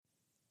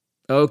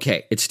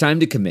Okay, it's time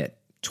to commit.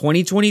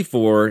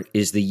 2024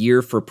 is the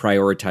year for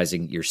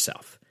prioritizing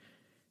yourself.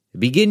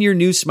 Begin your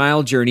new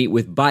smile journey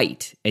with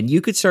Byte, and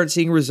you could start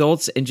seeing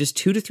results in just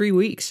 2 to 3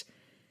 weeks.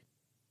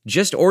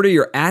 Just order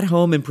your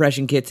at-home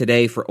impression kit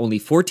today for only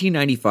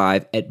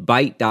 $14.95 at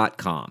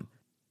Byte.com.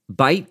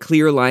 Byte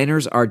clear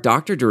liners are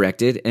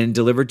doctor-directed and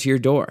delivered to your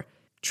door.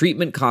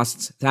 Treatment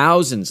costs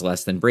thousands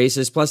less than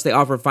braces, plus they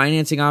offer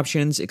financing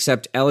options,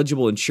 accept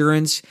eligible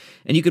insurance,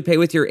 and you could pay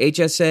with your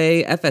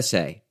HSA,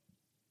 FSA.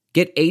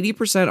 Get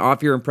 80%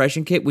 off your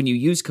impression kit when you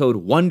use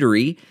code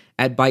WONDERY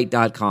at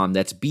Byte.com.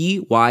 That's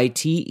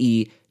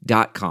BYTE.com.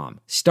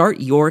 Start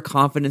your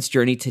confidence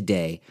journey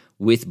today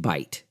with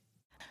Byte.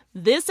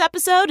 This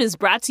episode is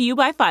brought to you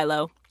by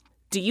Philo.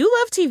 Do you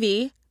love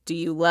TV? Do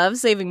you love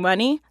saving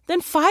money?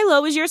 Then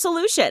Philo is your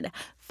solution.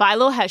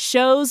 Philo has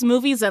shows,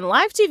 movies, and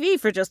live TV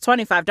for just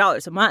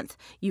 $25 a month.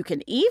 You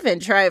can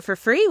even try it for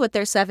free with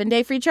their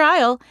 7-day free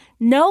trial.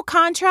 No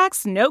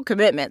contracts, no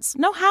commitments,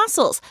 no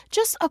hassles.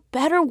 Just a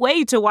better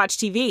way to watch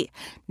TV.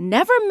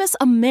 Never miss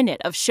a minute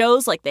of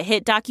shows like the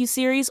hit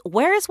docuseries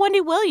Where is Wendy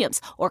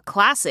Williams? Or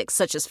classics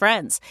such as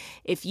Friends.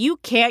 If you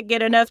can't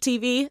get enough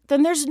TV,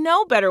 then there's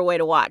no better way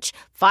to watch.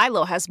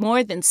 Philo has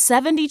more than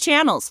 70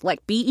 channels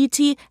like BET,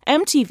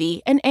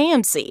 MTV, and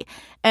AMC.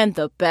 And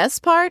the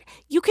best part?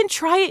 You can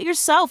try it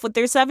yourself with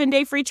their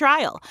 7-day free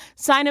trial.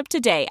 Sign up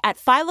today at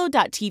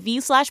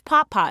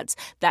philo.tv/poppods.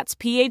 That's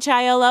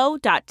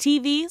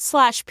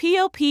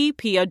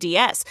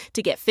philo.tv/POPPODS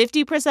to get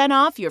 50%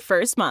 off your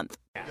first month.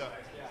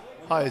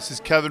 Hi, this is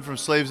Kevin from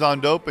Slaves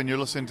on Dope, and you're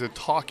listening to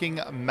Talking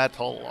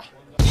Metal.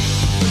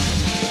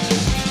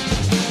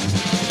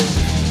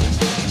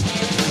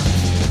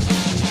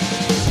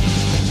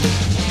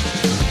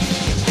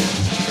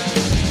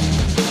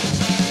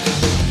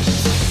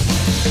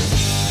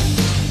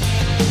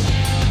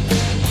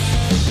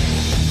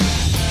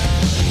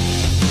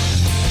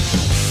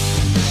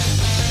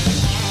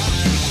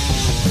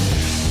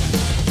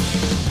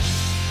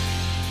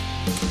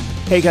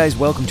 Hey guys,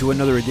 welcome to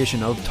another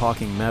edition of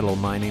Talking Metal.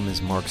 My name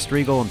is Mark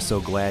Striegel. I'm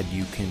so glad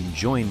you can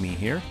join me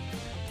here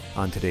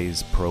on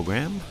today's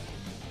program.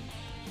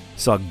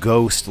 Saw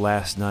Ghost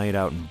last night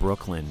out in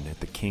Brooklyn at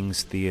the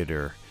King's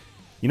Theater.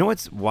 You know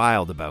what's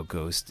wild about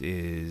Ghost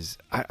is,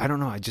 I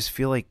don't know, I just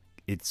feel like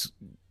it's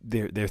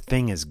their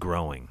thing is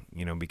growing,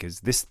 you know,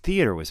 because this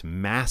theater was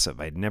massive.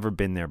 I'd never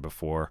been there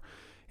before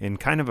in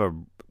kind of a,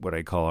 what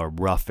I call a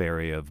rough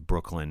area of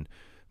Brooklyn,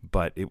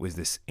 but it was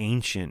this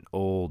ancient,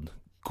 old,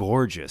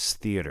 gorgeous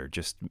theater,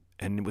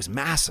 and it was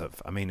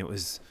massive. I mean, it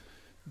was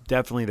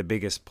definitely the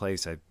biggest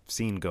place I've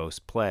seen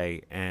Ghost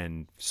play,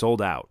 and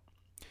sold out.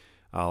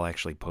 I'll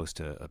actually post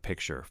a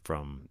picture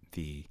from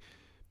the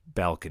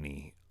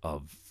balcony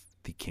of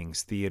the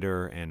King's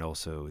Theater and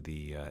also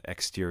the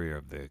exterior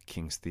of the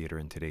King's Theater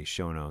in today's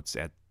show notes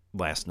at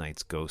last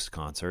night's Ghost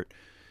concert.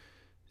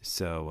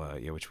 So,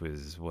 which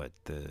was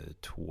the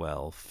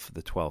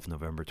 12th,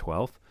 November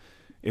 12th.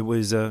 It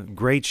was a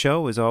great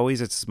show, as always.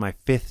 It's my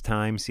 5th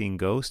time seeing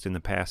Ghost in the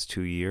past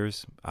 2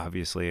 years.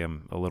 Obviously,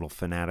 I'm a little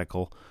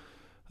fanatical.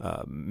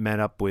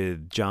 Met up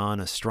with John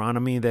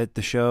Astronomy at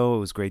the show. It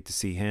was great to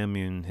see him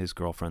and his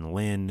girlfriend,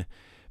 Lynn.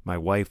 My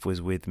wife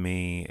was with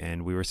me,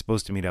 and we were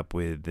supposed to meet up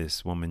with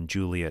this woman,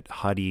 Juliet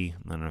Huddy.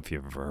 I don't know if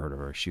you've ever heard of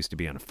her. She used to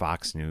be on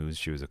Fox News.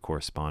 She was a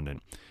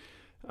correspondent.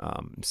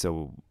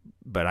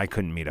 But I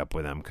couldn't meet up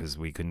with them because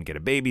we couldn't get a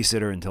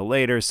babysitter until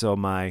later, so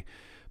my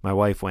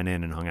wife went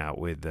in and hung out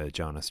with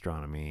John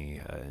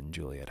Astronomy and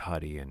Juliet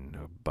Huddy and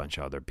a bunch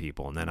of other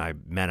people. And then I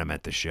met him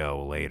at the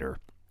show later,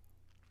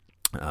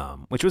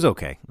 which was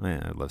okay.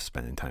 I love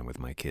spending time with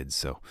my kids.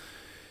 So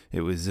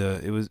it was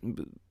a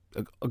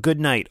good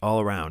night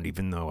all around,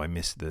 even though I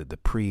missed the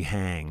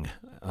pre-hang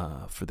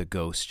for the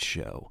Ghost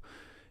show.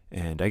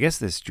 And I guess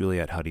this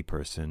Juliet Huddy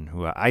person,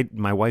 who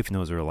my wife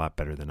knows her a lot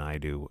better than I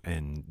do,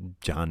 and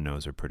John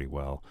knows her pretty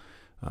well.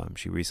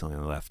 She recently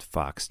left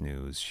Fox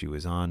News. She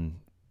was on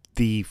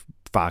the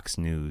Fox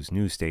News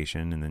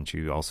station, and then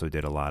she also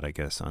did a lot, I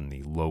guess, on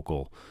the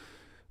local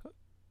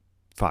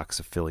Fox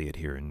affiliate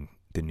here in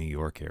the New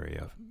York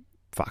area,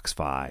 Fox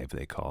 5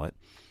 they call it.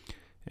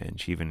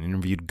 And she even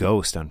interviewed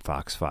Ghost on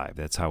Fox 5.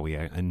 That's how we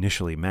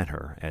initially met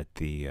her at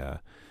the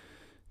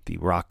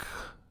Rock,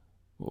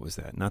 what was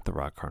that? Not the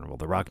Rock Carnival,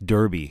 the Rock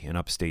Derby in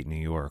upstate New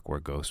York, where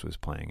Ghost was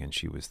playing, and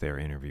she was there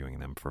interviewing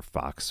them for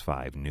Fox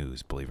 5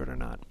 News, believe it or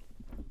not.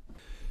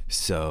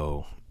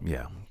 So,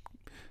 yeah,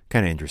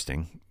 kind of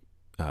interesting.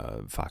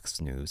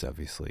 Fox News,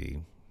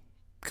 obviously,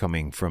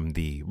 coming from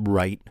the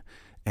right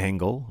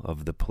angle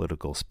of the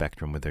political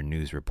spectrum with their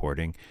news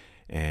reporting,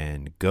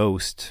 and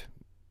Ghost,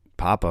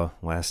 Papa,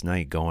 last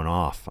night going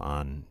off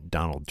on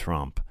Donald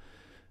Trump.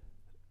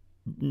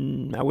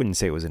 I wouldn't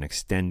say it was an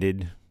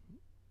extended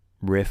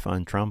riff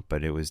on Trump,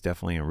 but it was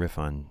definitely a riff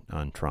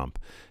on Trump,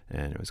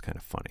 and it was kind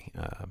of funny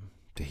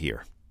to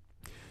hear,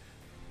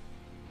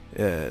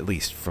 at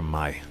least from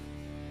my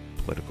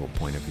political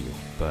point of view.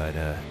 But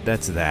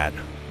that's that.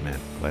 Man,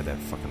 glad that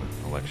fucking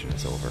election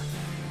is over.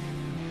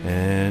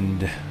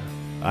 And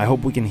I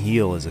hope we can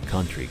heal as a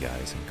country,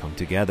 guys, and come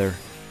together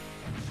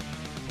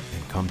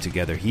and come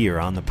together here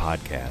on the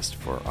podcast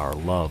for our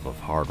love of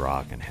hard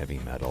rock and heavy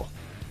metal.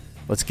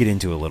 Let's get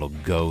into a little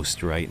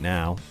Ghost right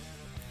now,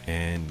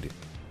 and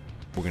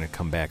we're going to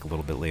come back a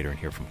little bit later and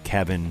hear from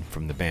Kevin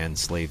from the band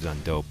Slaves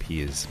on Dope.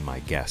 He is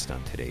my guest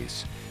on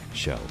today's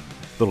show.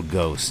 Little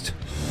Ghost.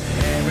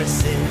 Ever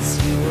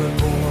since you were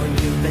born,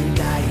 you've been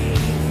dying.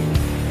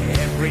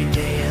 Every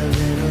day a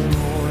little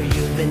more,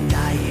 you've been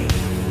dying.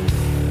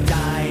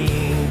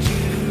 Dying to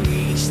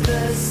reach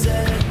the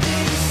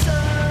setting sun.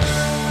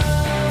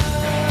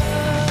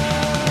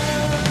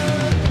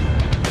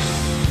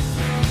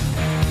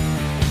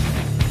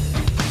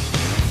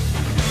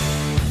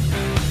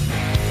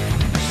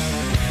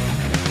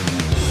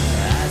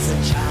 As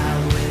a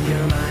child with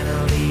your mind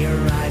on the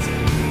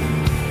horizon,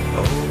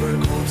 over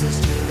corpses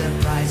to the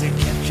prize that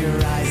kept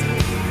your eyes on,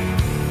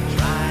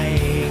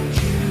 trying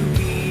to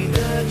be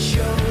the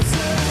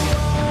chosen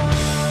one.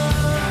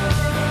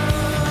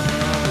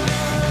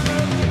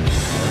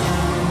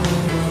 All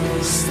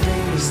those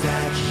things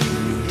that you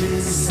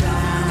desire,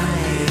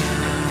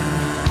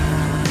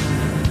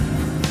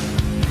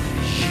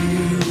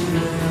 you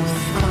will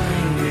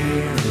find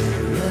in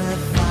the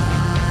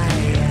fire.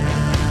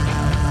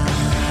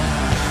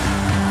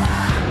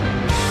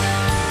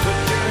 Put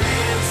your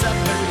hands up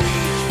and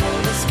reach for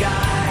the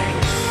sky.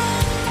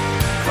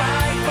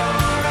 Cry for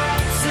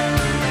absolution.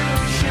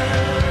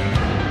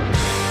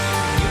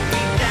 You'll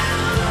be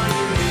down on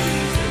your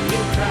knees and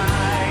you'll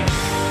cry.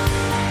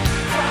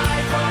 Cry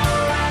for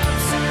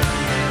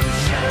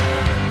absolution.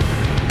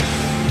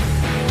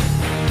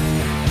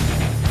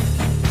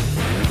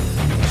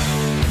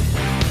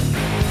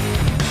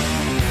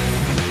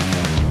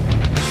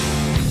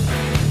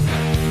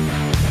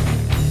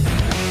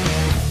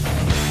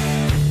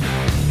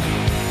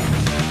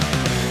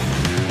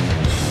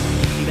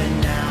 Even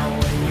now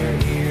when you're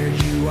here,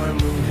 you are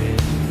moving,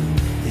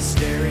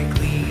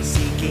 hysterically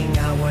seeking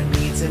out what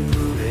needs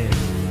improving.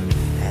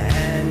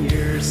 And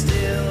you're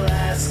still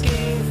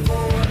asking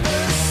for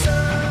the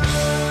sun.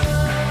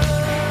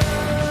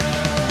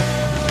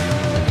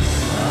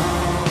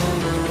 All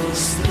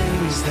those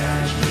things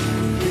that you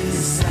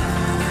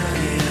desire,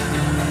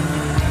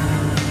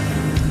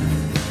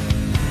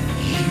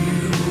 you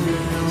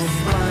will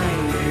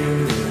find in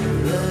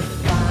the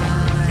fire.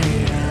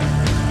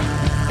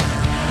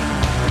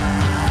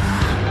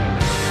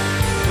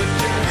 Put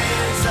your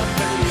hands up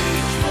and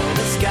reach for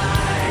the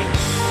sky.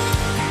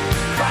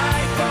 Cry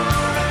for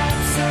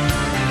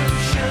absolution.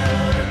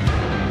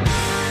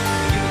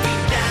 You'll be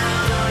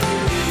down on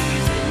your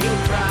knees and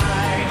you'll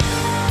cry.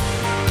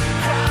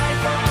 Cry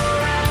for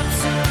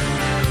absolution.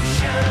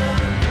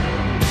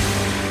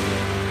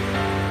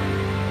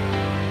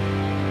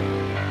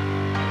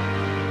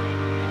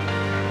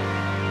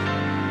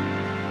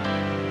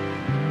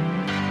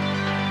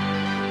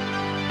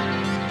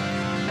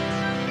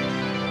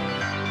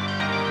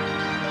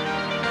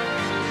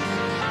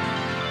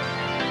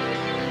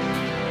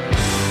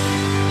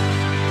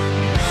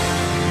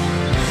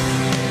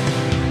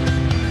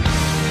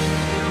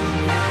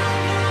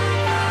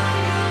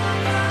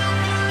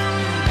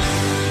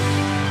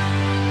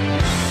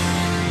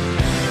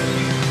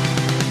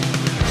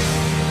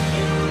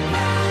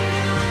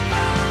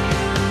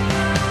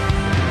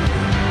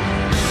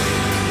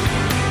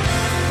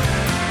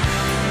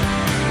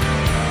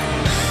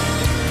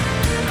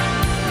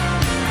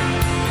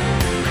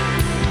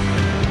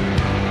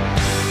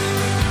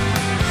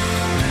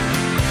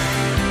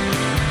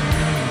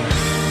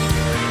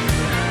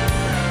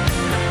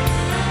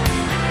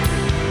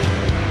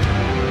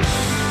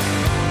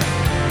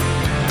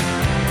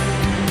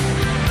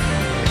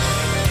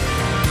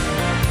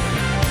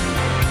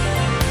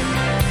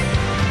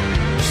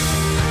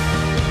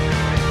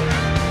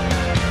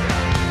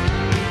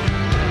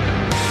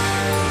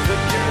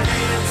 Put your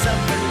hands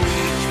up and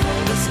reach for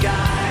the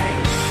sky.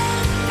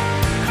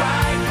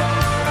 Cry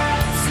for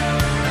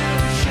absolution.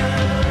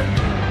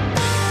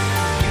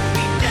 You'll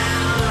be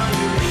down on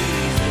your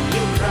knees and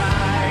you'll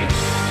cry.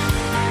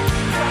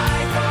 Cry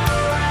for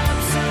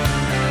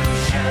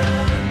absolution.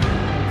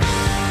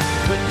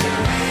 Put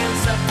your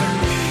hands up and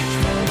reach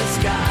for the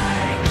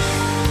sky.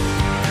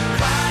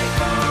 Cry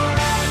for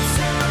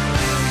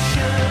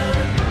absolution.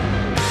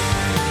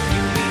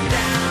 You'll be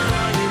down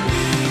on your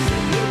knees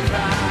and you'll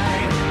cry.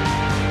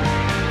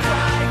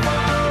 Cry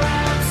for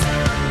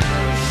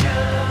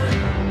absolution.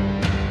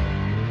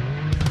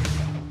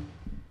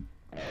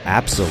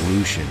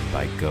 Absolution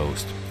by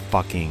Ghost.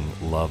 Fucking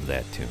love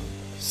that tune.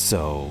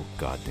 So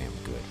goddamn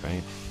good,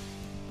 right?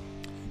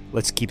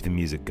 Let's keep the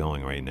music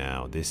going right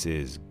now. This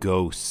is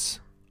Ghosts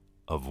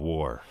of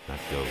War. Not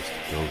Ghost.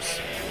 Ghosts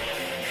of War.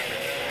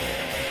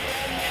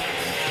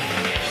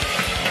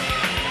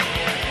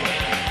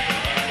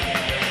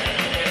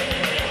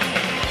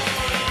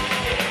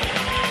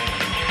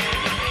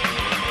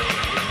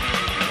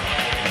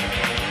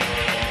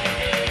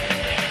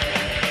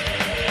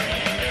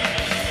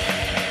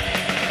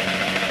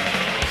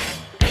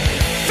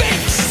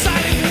 Fake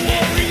silent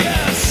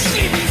warriors,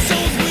 sleeping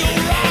souls will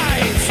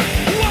rise.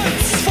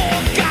 Once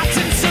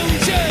forgotten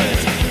soldiers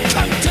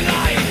come to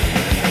life.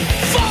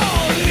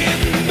 Fall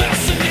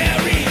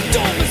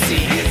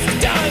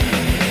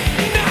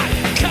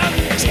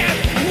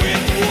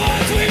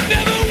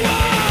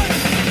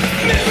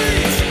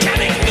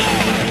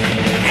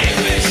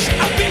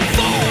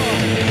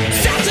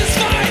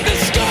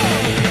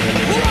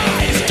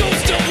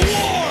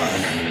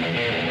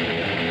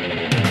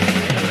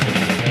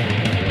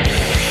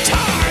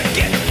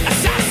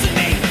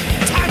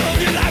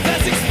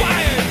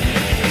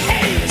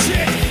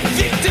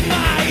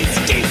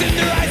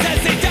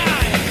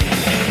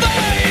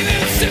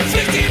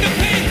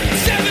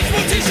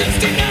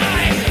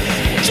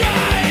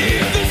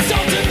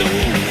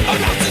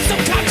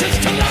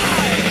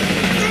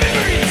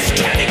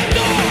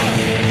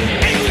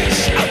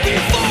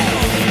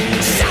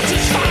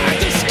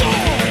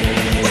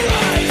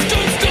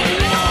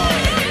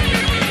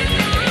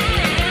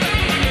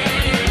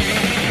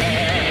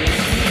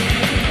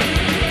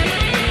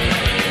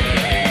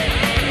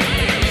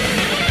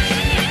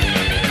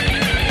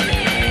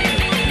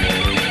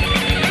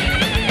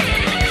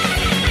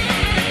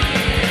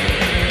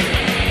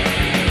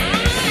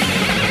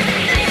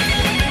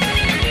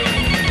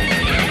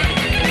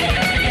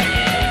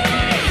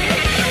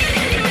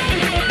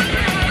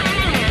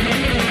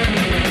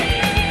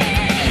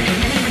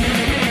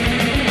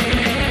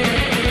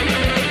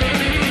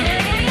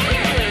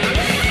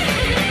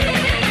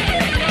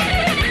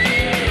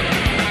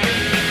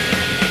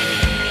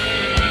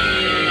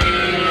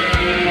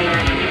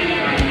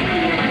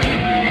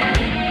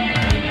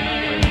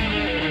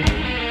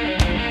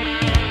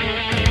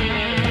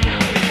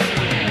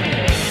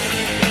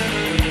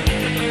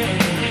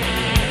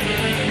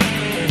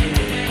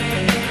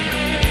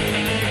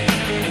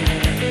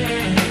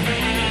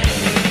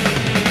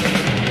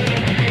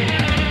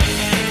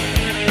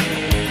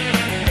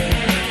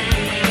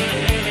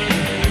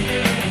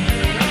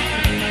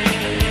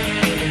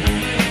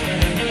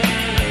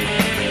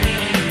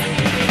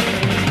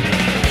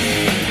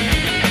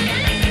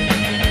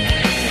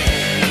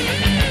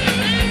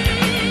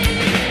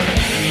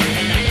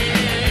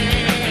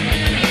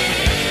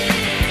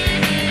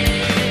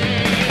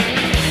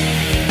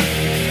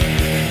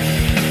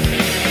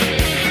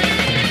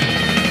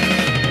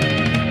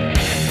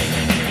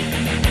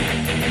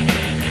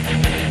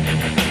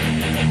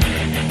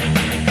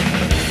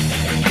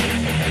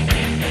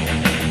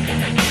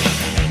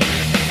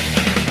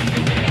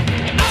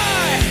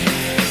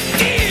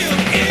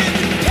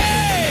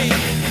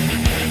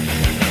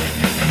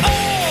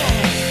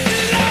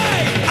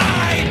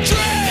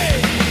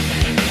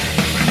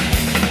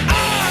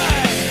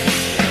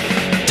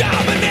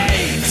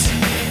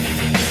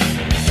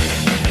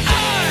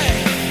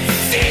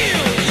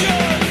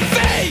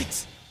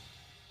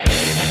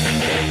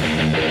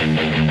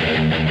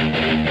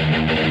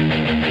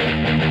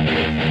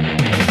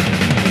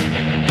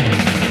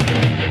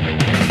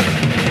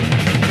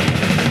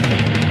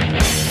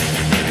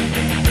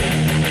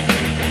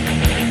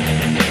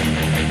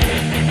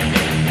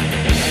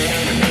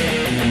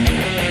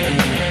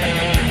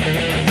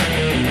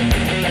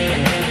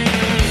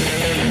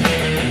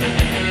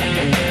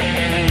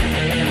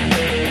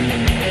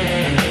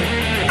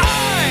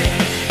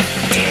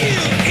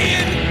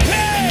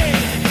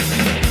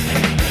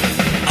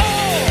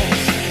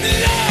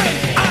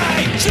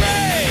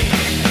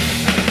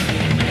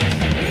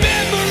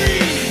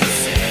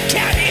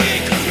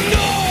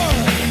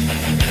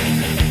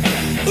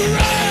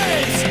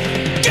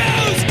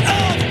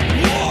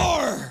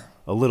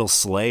little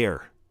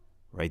Slayer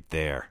right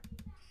there.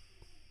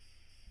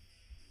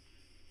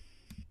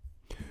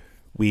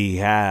 We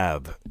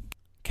have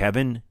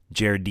Kevin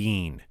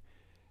Jardine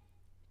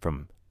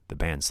from the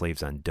band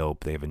Slaves on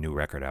Dope. They have a new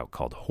record out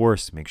called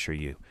Horse. Make sure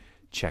you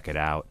check it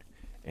out.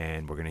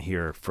 And we're going to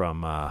hear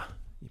from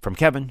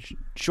Kevin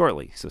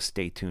shortly, so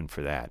stay tuned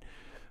for that.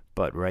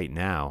 But right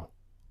now,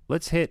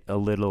 let's hit a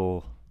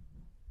little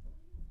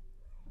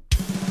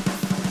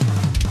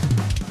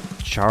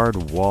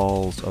Charred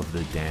Walls of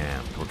the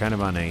Damned. We're kind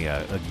of on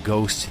a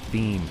Ghost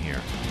theme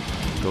here.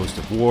 Ghost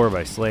of War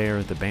by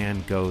Slayer, the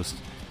band Ghost.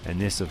 And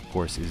this, of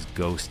course, is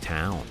Ghost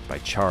Town by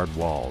Charred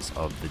Walls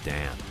of the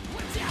Damned.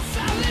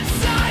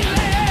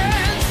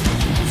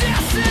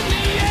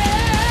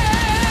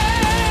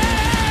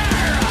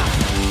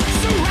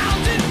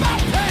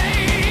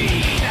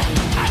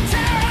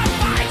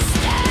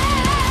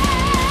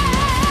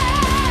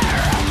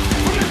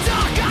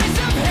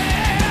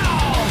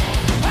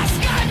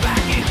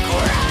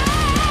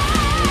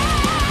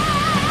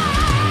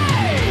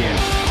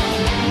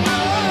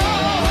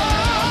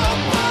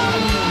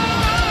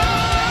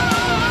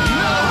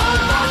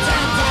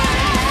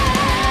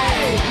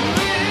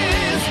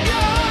 Is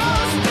gone.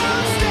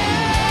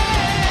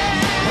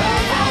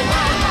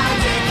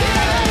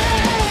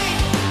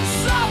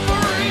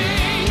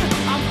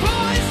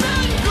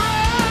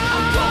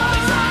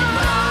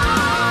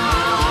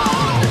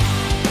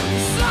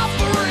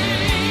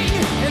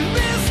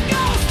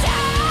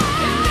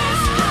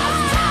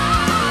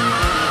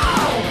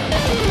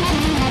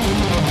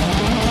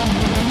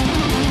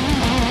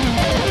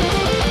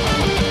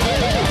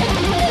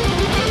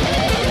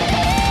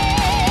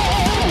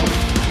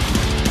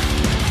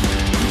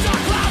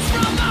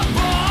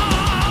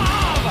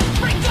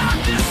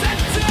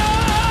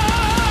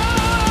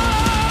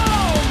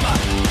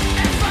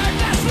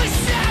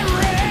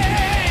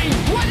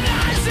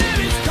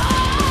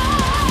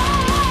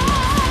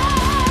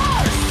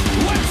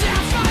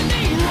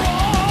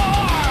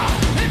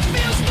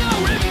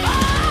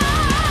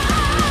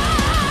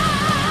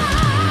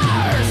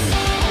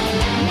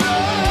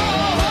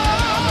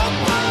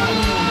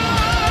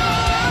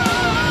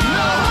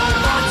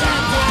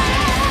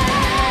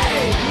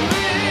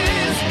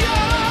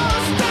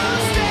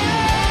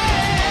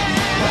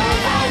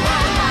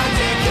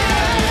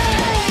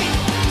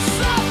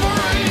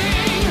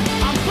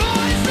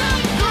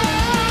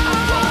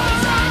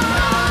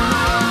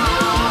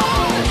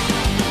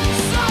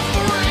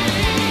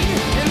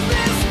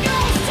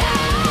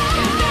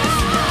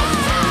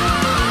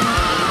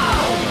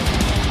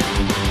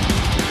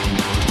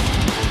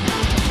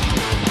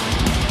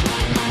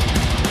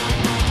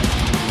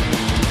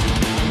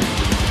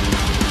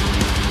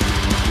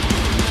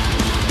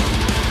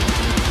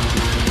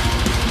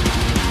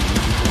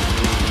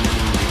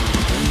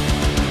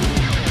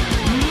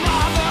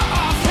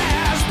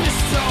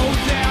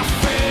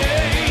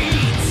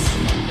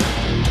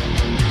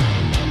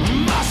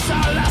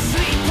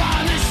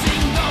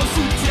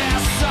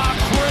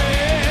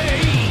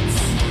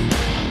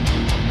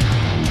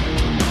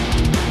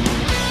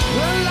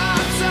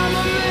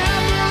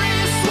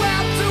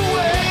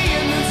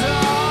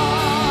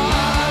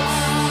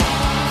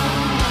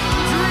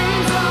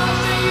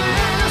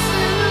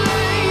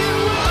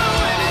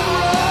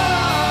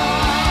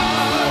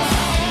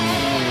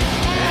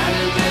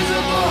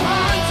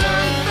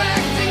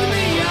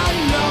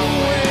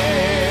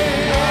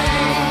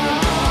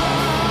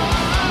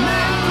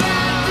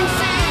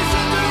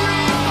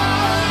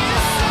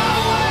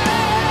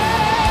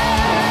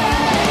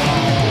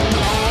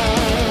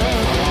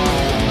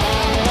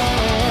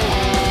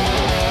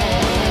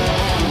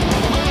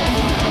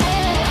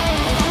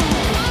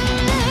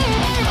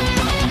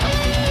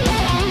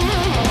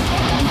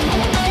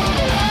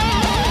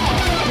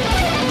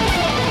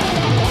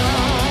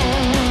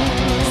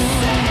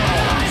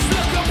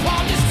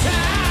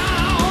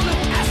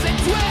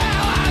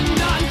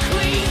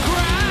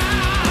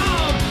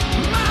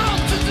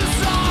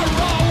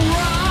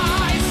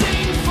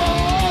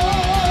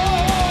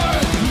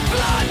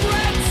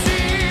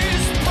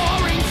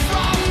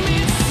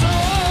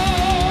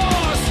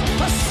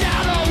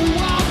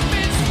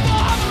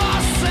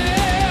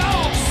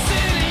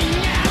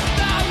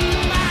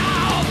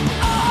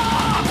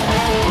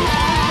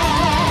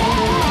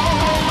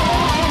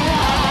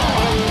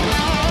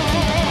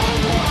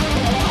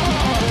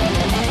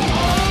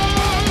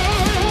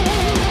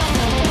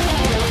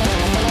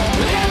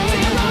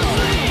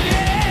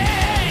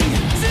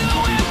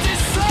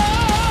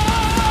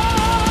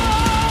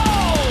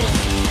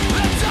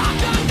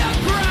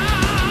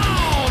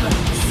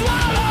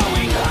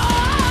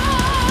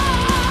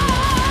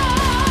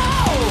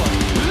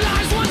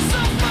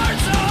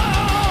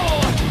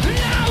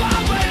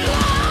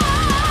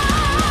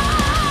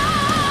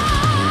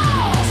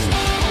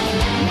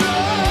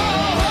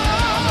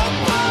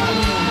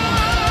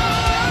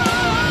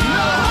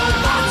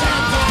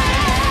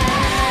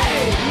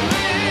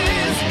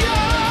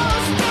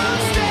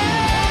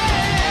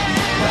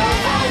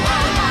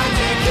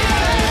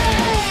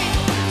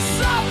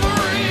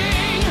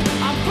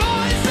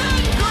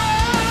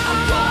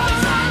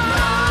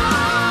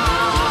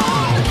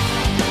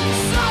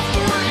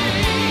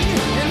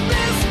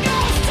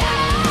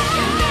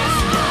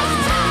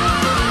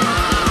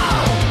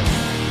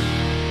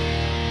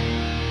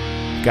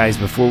 Guys,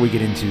 before we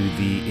get into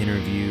the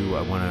interview,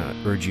 I want to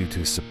urge you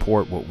to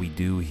support what we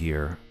do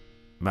here.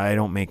 I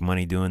don't make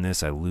money doing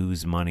this. I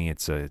lose money.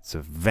 It's a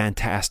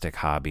fantastic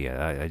hobby.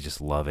 I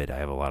just love it. I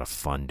have a lot of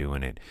fun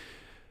doing it.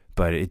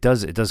 But it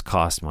does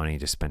cost money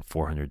to spend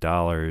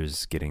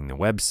 $400 getting the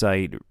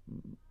website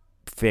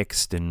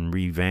fixed and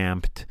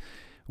revamped.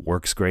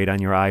 Works great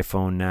on your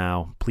iPhone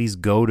now. Please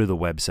go to the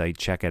website,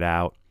 check it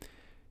out.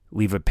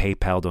 Leave a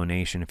PayPal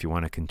donation if you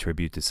want to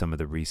contribute to some of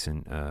the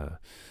recent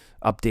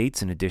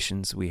updates and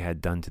additions we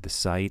had done to the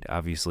site.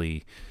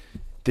 Obviously,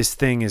 this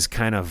thing is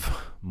kind of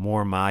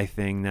more my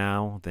thing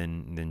now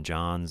than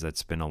John's.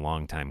 That's been a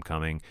long time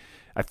coming.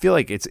 I feel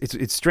like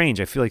it's strange.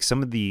 I feel like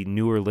some of the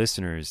newer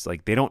listeners,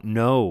 like, they don't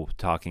know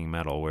Talking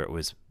Metal, where it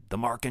was the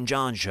Mark and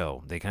John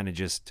show. They kind of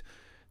just,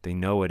 they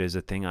know it as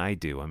a thing I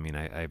do. I mean,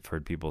 I've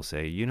heard people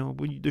say,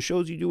 the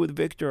shows you do with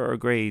Victor are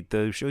great.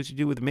 The shows you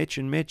do with Mitch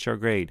and Mitch are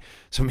great.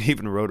 Somebody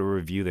even wrote a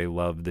review. They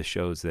love the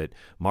shows that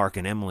Mark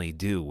and Emily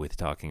do with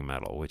Talking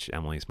Metal, which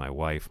Emily's my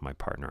wife, my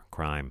partner in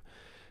crime.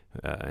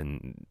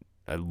 And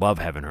I love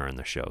having her on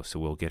the show. So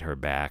we'll get her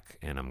back.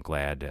 And I'm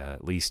glad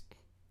at least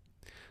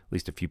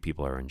a few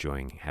people are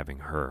enjoying having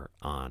her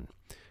on.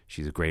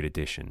 She's a great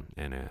addition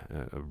and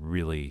a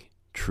really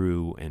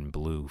true and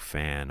blue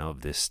fan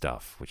of this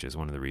stuff, which is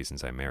one of the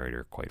reasons I married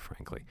her, quite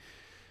frankly.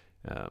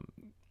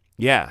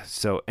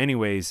 So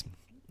anyways,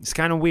 it's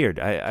kind of weird.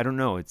 I don't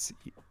know.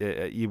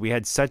 We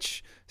had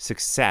such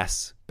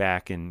success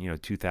back in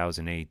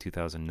 2008,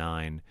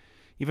 2009,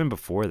 even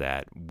before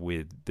that,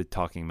 with the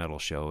Talking Metal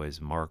show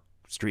as Mark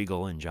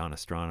Strigl and John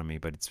Astronomy,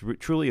 but it's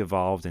truly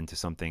evolved into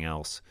something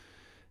else.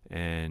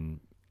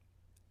 And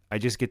I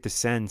just get the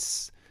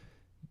sense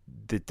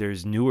that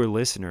there's newer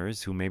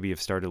listeners who maybe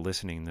have started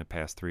listening in the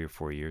past 3 or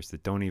 4 years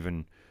that don't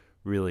even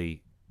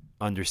really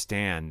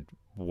understand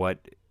what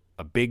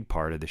a big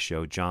part of the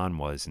show John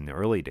was in the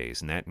early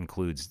days. And that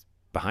includes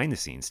behind the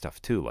scenes stuff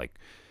too, like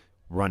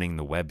running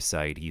the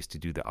website. He used to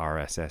do the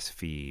RSS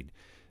feed,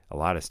 a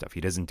lot of stuff.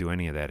 He doesn't do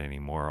any of that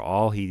anymore.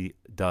 All he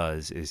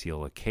does is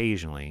he'll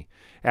occasionally,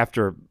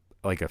 after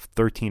like a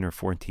 13 or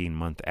 14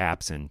 month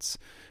absence,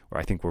 where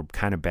I think we're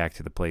kind of back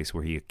to the place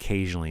where he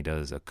occasionally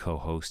does a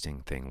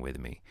co-hosting thing with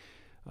me.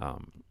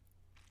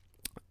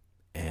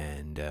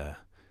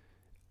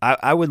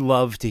 I would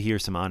love to hear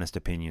some honest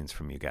opinions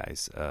from you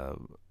guys.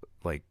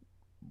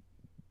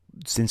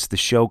 Since the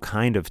show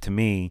kind of, to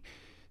me,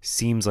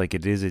 seems like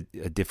it is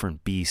a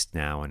different beast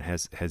now and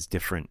has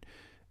different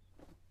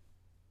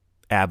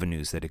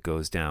avenues that it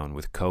goes down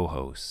with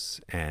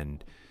co-hosts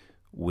and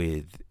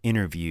with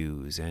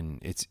interviews, and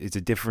it's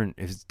a different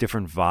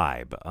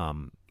vibe.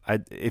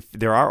 If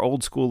there are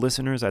old school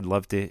listeners, I'd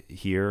love to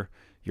hear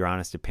your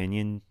honest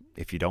opinion.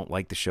 If you don't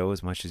like the show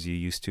as much as you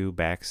used to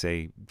back,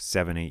 say,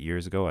 7-8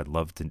 years ago, I'd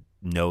love to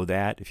know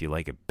that. If you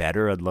like it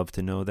better, I'd love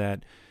to know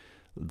that.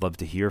 I'd love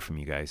to hear from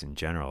you guys in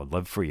general. I'd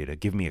love for you to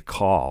give me a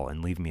call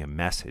and leave me a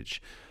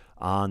message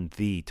on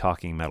the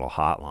Talking Metal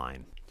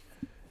hotline.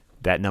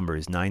 That number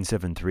is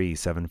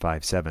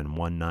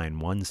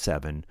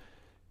 973-757-1917.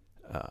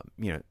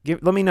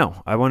 Let me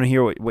know. I want to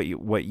hear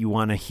what you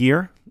want to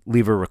hear.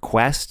 Leave a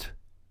request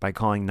by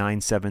calling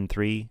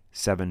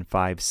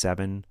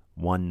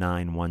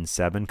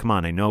 973-757-1917. Come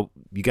on, I know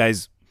you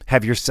guys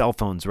have your cell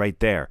phones right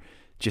there.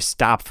 Just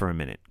stop for a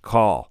minute.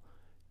 Call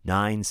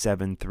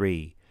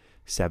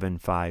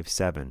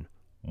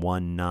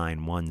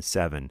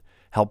 973-757-1917.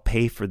 Help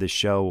pay for the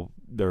show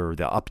or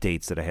the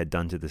updates that I had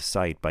done to the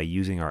site by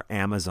using our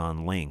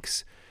Amazon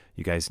links.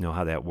 You guys know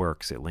how that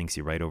works. It links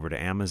you right over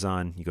to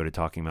Amazon. You go to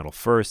Talking Metal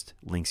first,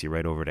 links you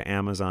right over to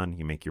Amazon.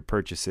 You make your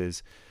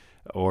purchases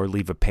or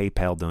leave a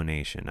PayPal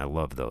donation. I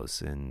love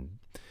those. And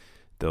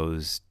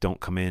those don't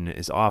come in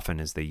as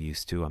often as they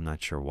used to. I'm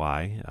not sure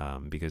why,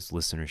 because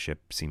listenership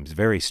seems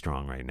very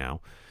strong right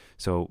now.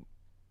 So,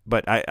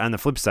 but on the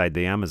flip side,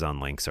 the Amazon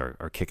links are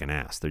kicking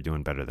ass. They're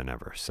doing better than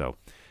ever. So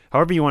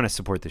however you want to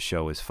support the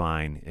show is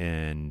fine.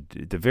 And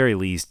at the very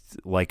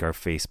least, like our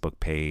Facebook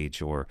page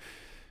or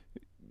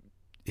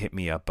hit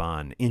me up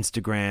on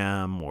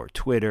Instagram or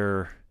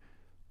Twitter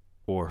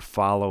or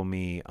follow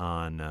me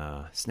on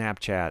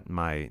Snapchat.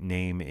 My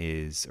name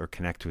is, or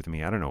connect with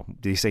me. I don't know.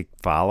 Do you say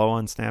follow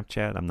on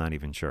Snapchat? I'm not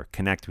even sure.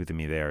 Connect with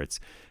me there. It's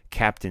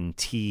Captain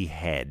T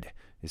Head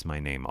is my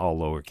name. All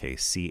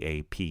lowercase.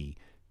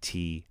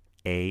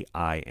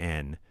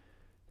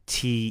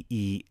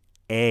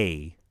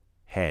 CaptainTEA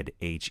Head.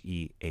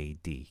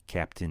 HEAD.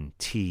 Captain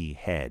T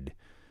Head.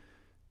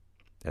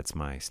 That's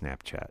my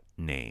Snapchat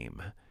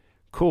name.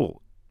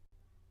 Cool.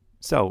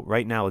 So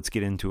right now, let's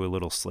get into a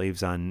little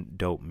Slaves on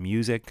Dope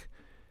music,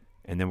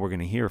 and then we're going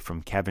to hear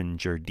from Kevin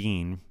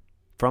Jardine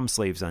from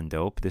Slaves on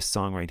Dope. This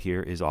song right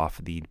here is off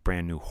the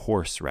brand new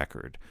Horse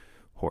record,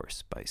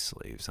 Horse by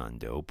Slaves on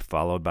Dope,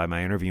 followed by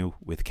my interview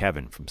with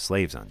Kevin from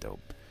Slaves on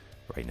Dope.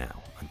 Right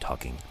now, I'm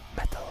Talking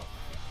Metal.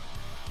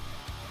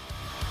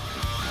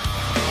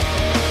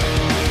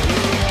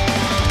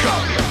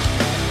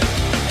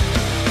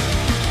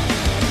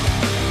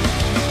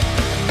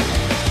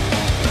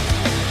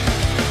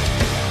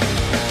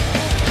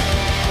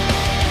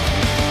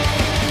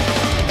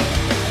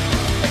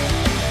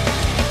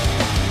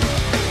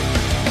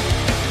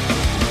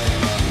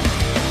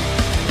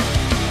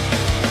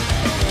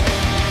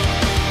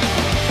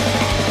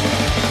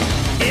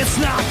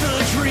 not the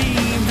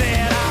dream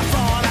that I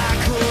thought I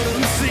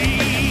couldn't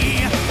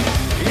see.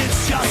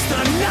 It's just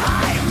a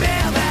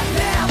nightmare that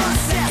never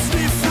sets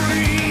me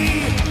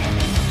free.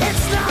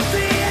 It's not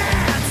the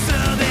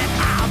answer that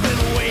I've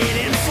been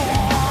waiting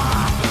for.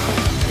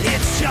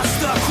 It's just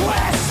a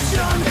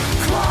question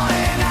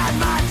clawing at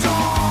my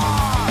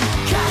door.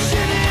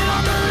 Cashing in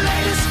on the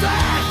latest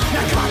fact.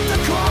 Now cut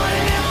the cord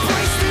and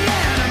embrace the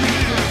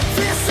enemy.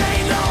 This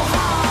ain't no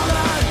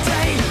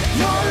holiday.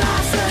 Your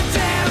life's a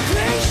damn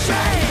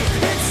cliche.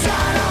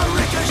 Inside a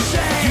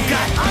ricochet. You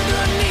got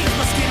underneath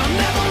my skin, I'll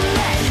never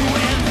let you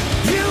in.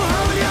 You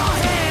hold your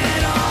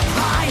head up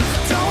high.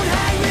 Don't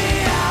hang me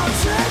out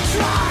to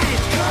dry.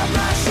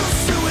 Commercial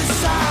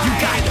suicide. You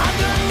got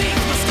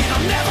underneath my skin,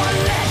 I'll never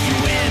let you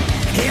in.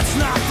 It's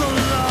not the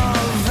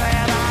love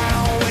that I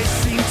always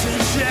seem to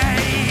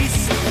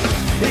chase.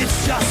 It's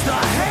just the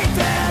hate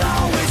that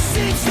always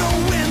seems to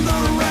win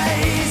the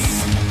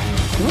race.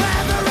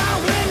 Whether I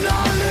win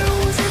or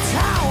lose, it's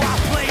how I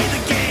play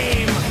the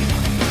game.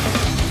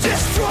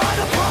 Destroy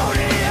the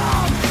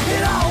podium,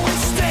 it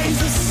always stays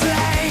the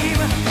same.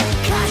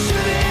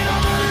 Cashing in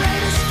on the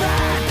latest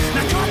fact.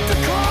 Now cut the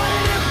cord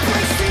and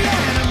embrace the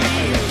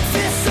enemy.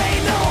 This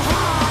ain't no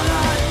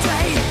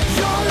holiday.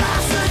 Your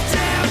life's a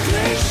damn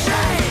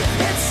cliche.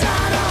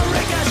 Inside a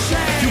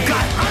ricochet. You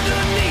got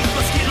underneath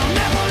my skin, I'll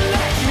never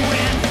let you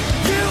in.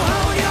 You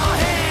hold your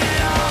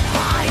head up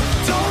high.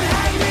 Don't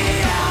hang me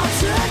out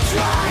to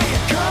dry.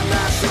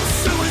 Commercial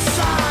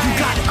suicide. You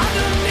got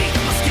underneath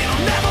my skin,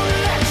 I'll never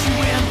let you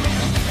in.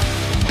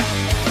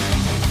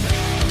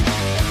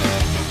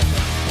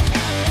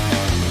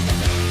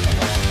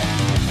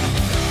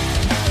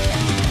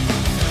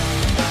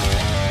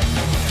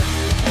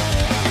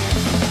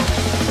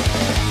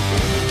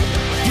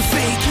 You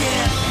fake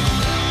it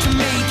to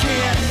make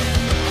it.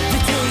 You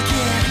take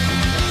it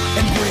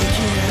and break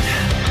it.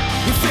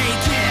 You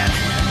fake it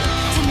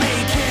to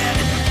make it.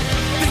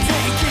 You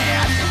take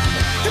it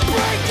and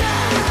break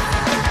it.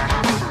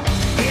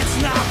 It's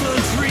not the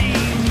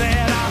dream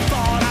that I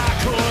thought I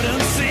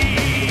couldn't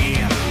see.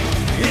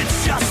 It's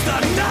just a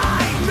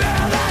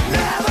nightmare that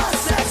never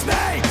sets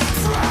me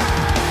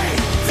free.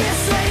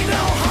 This ain't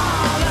no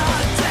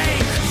holiday.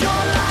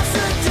 Your life's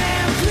a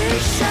damn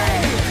cliche.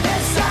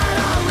 Inside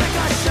a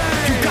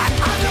ricochet. You got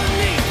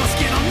underneath my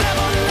skin, I'll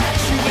never let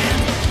you in.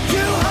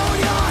 You hold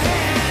your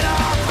head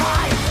up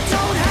high.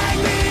 Don't hang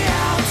me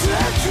out to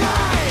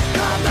dry.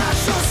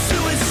 Commercial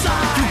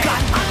suicide. You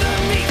got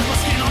underneath my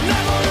skin, I'll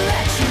never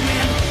let you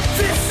in.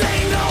 This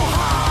ain't no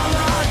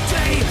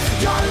holiday.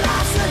 Your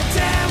life's a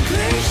damn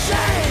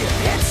cliche.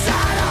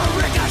 Inside a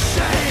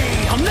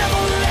ricochet. I'll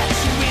never let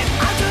you in.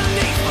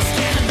 Underneath my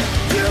skin.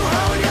 You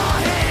hold your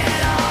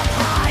head up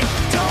high.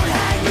 Don't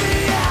hang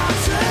me out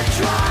to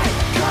dry.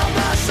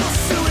 Commercial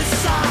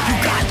suicide. You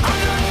got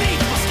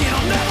underneath my skin.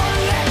 I'll never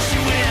let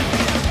you in.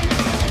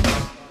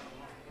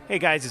 Hey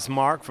guys, it's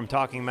Mark from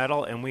Talking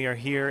Metal, and we are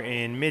here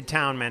in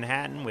Midtown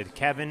Manhattan with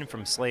Kevin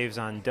from Slaves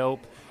on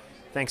Dope.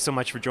 Thanks so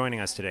much for joining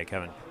us today,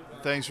 Kevin.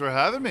 Thanks for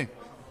having me.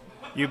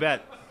 You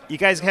bet. You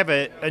guys have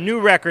a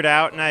new record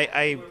out, and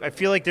I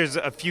feel like there's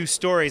a few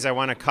stories I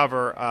want to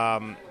cover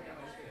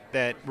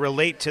that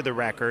relate to the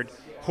record.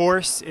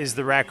 Horse is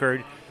the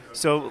record.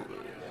 So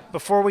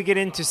before we get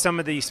into some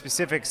of the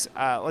specifics,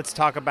 let's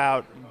talk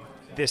about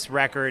this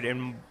record.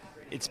 And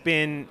it's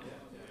been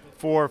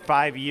 4 or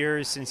 5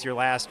 years since your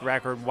last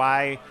record.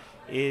 Why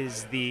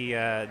is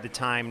the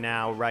time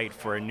now right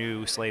for a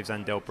new Slaves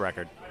on Dope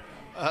record?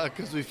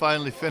 Because we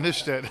finally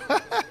finished it.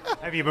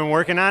 Have you been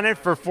working on it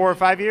for 4 or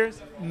 5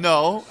 years?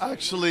 No,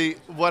 actually,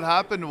 what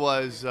happened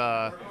was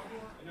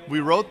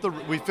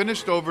we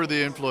finished Over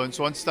the Influence.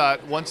 Once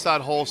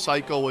that whole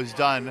cycle was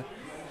done,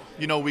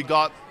 you know, we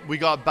got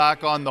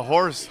back on the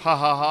horse, ha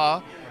ha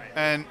ha,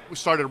 and we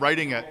started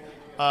writing it.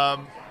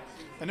 And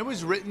it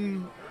was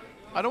written,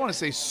 I don't want to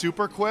say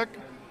super quick,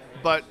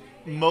 but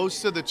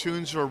most of the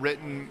tunes were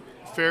written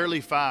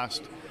fairly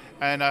fast.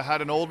 And I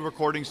had an old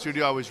recording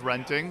studio I was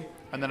renting,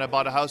 and then I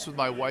bought a house with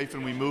my wife,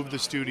 and we moved the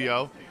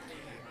studio.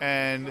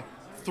 And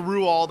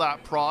through all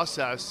that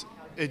process,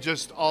 it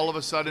just all of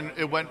a sudden,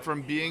 it went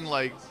from being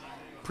like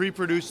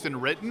pre-produced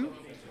and written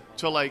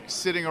to like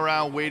sitting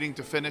around waiting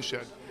to finish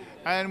it.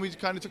 And we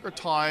kind of took our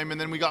time, and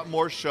then we got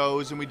more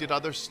shows, and we did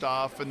other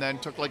stuff, and then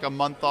took like a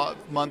month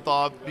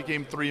off,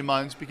 became 3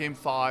 months, became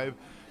 5.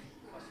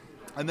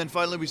 And then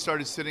finally we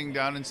started sitting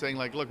down and saying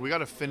like, look, we got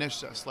to finish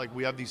this. Like,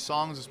 we have these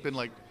songs, it's been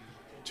like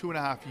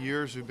 2.5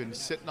 years we've been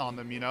sitting on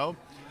them, you know?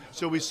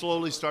 So we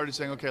slowly started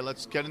saying, okay,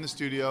 let's get in the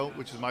studio,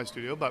 which is my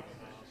studio, but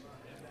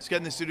let's get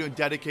in the studio and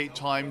dedicate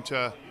time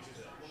to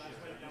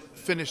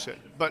finish it.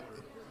 But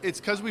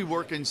it's because we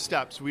work in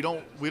steps. We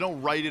don't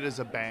write it as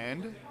a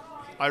band.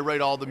 I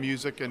write all the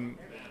music and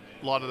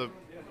a lot of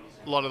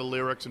the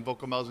lyrics and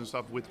vocal melodies and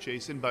stuff with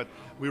Jason, but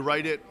we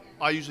write it.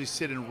 I usually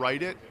sit and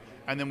write it,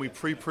 and then we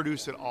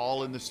pre-produce it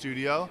all in the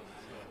studio,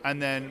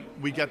 and then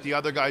we get the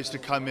other guys to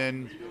come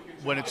in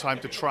when it's time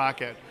to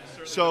track it.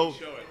 So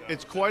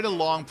it's quite a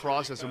long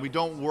process, and we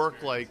don't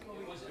work like,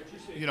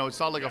 you know, it's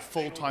not like a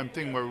full-time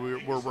thing where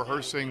we're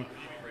rehearsing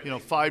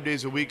 5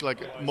 days a week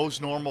like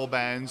most normal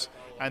bands,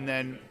 and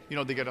then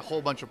they get a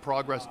whole bunch of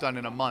progress done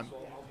in a month.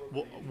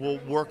 We'll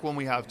work when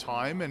we have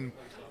time, and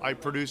I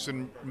produce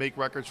and make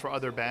records for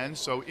other bands.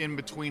 So in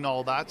between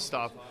all that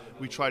stuff,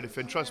 we try to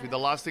fit. Trust me, the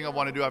last thing I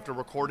want to do after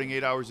recording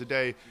 8 hours a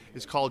day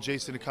is call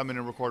Jason to come in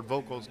and record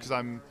vocals, because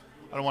I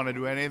don't want to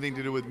do anything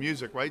to do with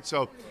music, right?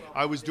 So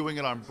I was doing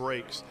it on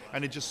breaks,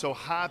 and it just so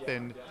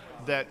happened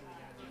that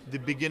the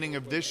beginning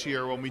of this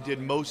year, when we did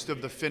most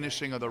of the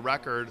finishing of the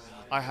record,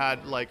 I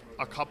had like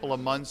a couple of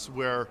months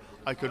where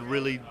I could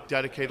really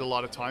dedicate a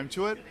lot of time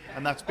to it,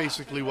 and that's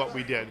basically what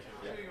we did.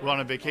 We were on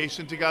a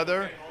vacation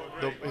together.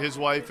 His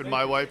wife and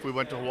my wife, we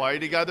went to Hawaii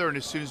together, and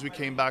as soon as we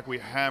came back, we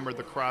hammered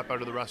the crap out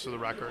of the rest of the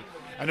record.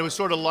 And it was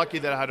sort of lucky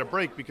that I had a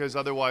break, because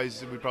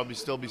otherwise we'd probably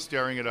still be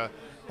staring at a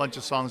bunch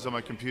of songs on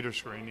my computer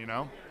screen,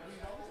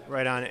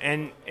 Right on.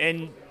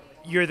 And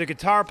you're the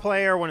guitar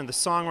player, one of the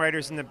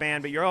songwriters in the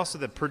band, but you're also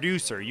the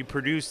producer. You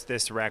produced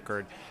this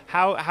record.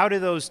 How do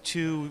those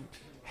two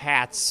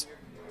hats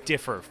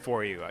differ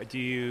for you? Do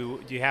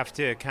you have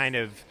to kind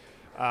of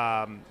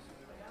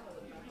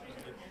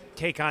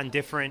take on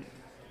different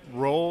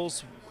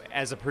roles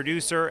as a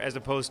producer as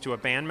opposed to a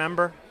band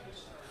member?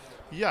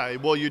 Yeah,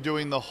 well, you're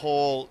doing the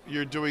whole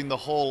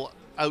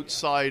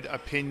outside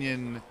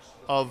opinion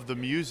of the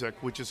music,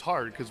 which is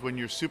hard, because when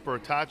you're super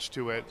attached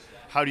to it,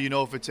 how do you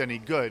know if it's any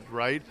good,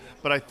 right?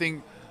 But I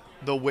think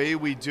the way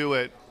we do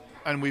it,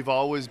 and we've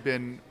always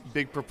been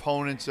big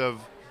proponents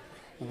of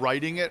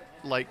writing it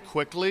like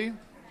quickly,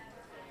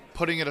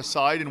 putting it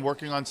aside and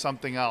working on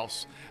something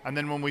else. And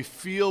then when we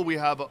feel we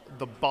have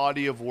the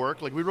body of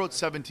work, like we wrote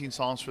 17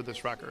 songs for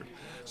this record.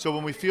 So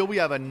when we feel we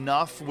have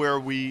enough where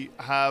we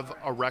have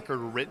a record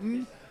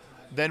written,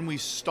 then we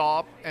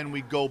stop and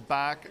we go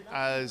back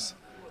as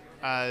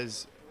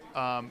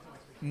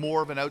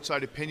more of an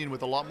outside opinion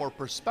with a lot more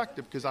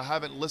perspective, because I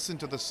haven't listened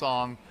to the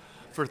song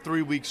for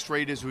 3 weeks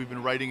straight as we've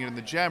been writing it in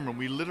the jam room.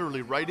 We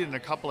literally write it in a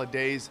couple of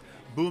days,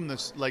 boom,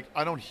 this, like,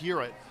 I don't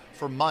hear it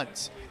for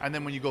months. And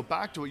then when you go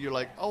back to it, you're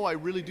like, oh, I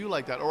really do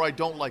like that, or I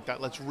don't like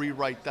that. Let's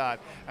rewrite that.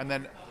 And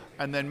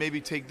then maybe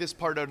take this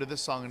part out of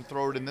this song and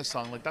throw it in this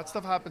song. Like, that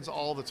stuff happens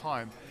all the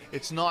time.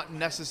 It's not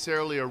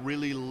necessarily a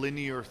really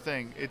linear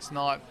thing. It's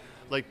not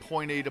like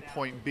point A to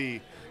point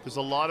B. There's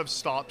a lot of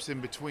stops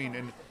in between.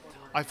 And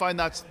I find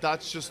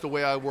that's just the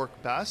way I work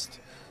best.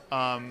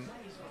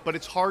 But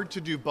it's hard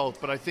to do both.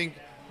 But I think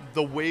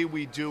the way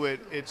we do it,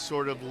 it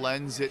sort of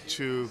lends it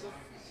to,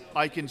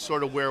 I can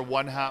sort of wear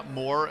one hat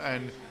more,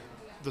 and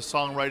the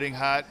songwriting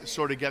hat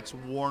sort of gets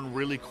worn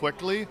really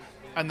quickly,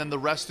 and then the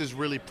rest is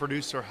really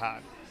producer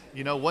hat.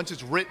 Once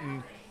it's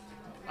written,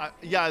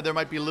 there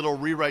might be little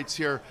rewrites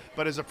here,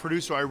 but as a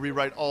producer, I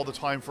rewrite all the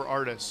time for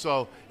artists.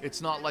 So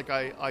it's not like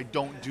I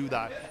don't do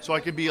that. So I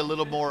can be a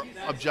little more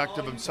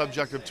objective and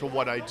subjective to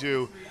what I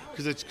do,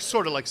 because it's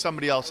sort of like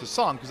somebody else's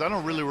song, because I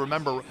don't really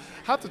remember.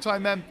 Half the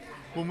time, man,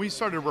 when we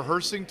started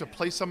rehearsing to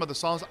play some of the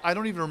songs, I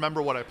don't even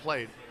remember what I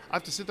played. I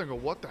have to sit there and go,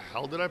 what the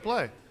hell did I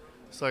play?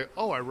 It's like,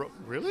 oh,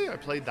 really? I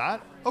played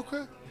that?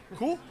 Okay,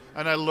 cool.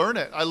 And I learn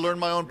it. I learn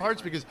my own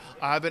parts, because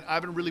I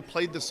haven't really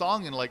played the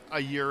song in like a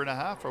year and a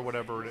half or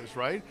whatever it is,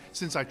 right?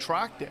 Since I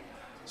tracked it.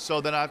 So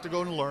then I have to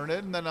go and learn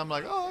it, and then I'm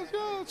like, oh,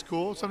 yeah, that's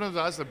cool. Sometimes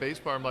I ask the bass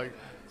player, I'm like,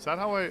 is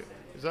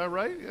that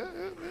right? Yeah.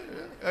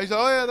 I said,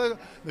 oh, yeah.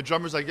 The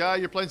drummer's like, yeah,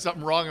 you're playing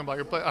something wrong. I'm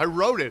like, I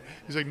wrote it.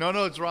 He's like, no,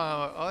 it's wrong.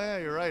 I'm like, oh, yeah,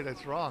 you're right,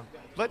 it's wrong.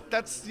 But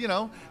that's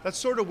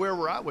sort of where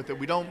we're at with it.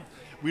 We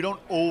don't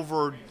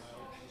over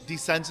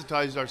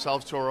desensitize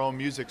ourselves to our own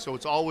music, so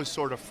it's always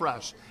sort of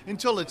fresh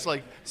until it's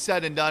like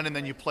said and done, and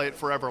then you play it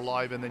forever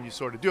live, and then you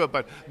sort of do it,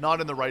 but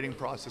not in the writing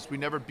process. We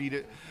never beat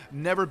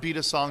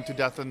a song to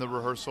death in the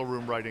rehearsal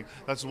room writing.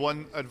 That's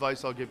one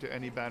advice I'll give to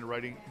any band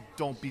writing.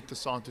 Don't beat the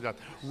song to death.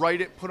 Write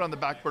it, put it on the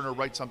back burner,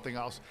 write something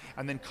else,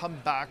 and then come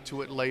back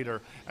to it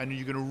later, and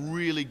you're going to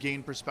really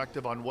gain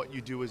perspective on what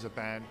you do as a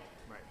band.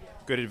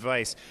 Good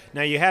advice.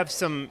 Now, you have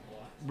some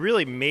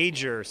really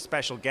major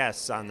special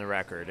guests on the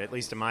record, at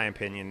least in my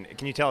opinion.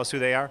 Can you tell us who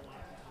they are?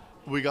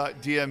 We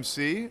got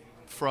DMC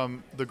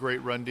from the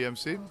great Run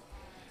DMC.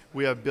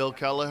 We have Bill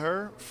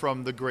Kelleher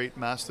from the great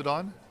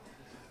Mastodon.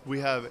 We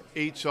have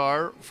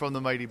HR from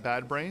the mighty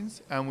Bad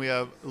Brains. And we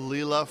have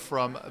Leela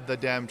from The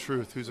Damn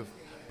Truth, who's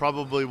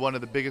probably one of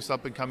the biggest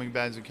up-and-coming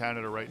bands in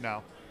Canada right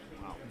now.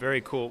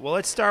 Very cool. Well,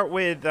 let's start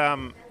with,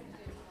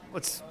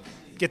 let's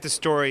get the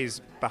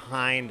stories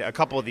behind, a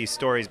couple of these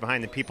stories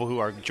behind the people who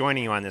are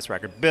joining you on this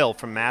record. Bill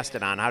from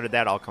Mastodon, how did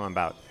that all come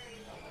about?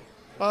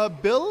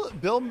 Bill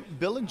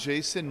and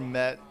Jason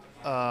met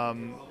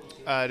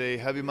at a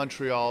Heavy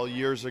Montreal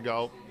years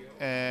ago,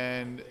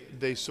 and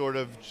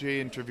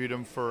Jay interviewed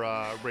him for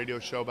a radio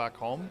show back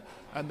home,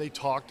 and they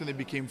talked and they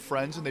became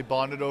friends, and they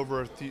bonded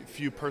over a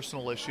few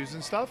personal issues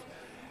and stuff,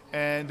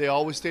 and they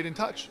always stayed in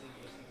touch.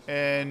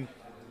 And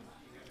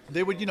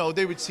they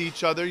would see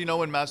each other,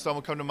 when Mastodon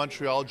would come to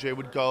Montreal, Jay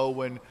would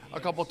go, and a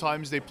couple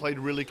times they played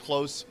really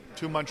close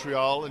to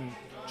Montreal, and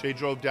Jay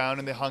drove down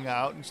and they hung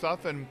out and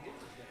stuff, and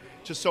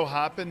just so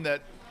happened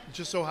that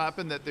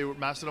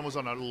Mastodon was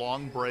on a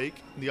long break,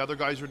 and the other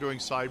guys were doing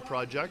side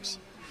projects,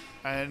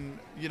 And,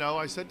 you know,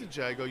 I said to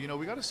Jay, I go, you know,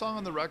 we got a song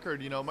on the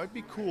record, you know, it might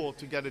be cool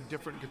to get a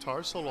different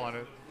guitar solo on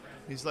it.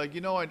 He's like, you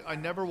know, I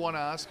never want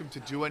to ask him to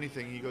do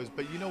anything. He goes,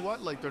 but you know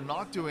what? Like, they're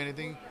not doing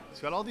anything. He's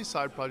got all these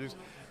side projects.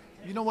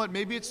 You know what?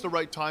 Maybe it's the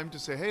right time to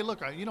say, hey,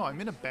 look, I'm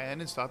in a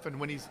band and stuff. And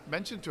when he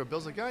mentioned to it,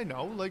 Bill's like, yeah, I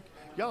know. Like,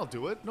 yeah, I'll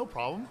do it. No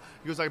problem.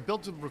 He goes, I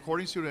built a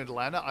recording studio in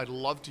Atlanta. I'd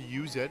love to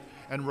use it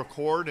and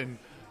record and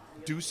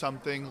do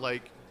something,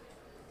 like,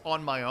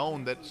 on my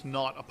own that's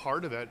not a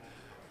part of it.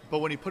 But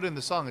when he put in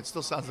the song, it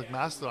still sounds like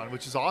Mastodon,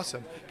 which is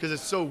awesome because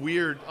it's so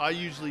weird. I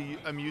usually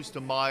am used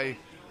to my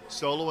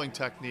soloing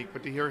technique,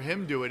 but to hear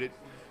him do it, it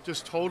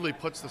just totally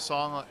puts the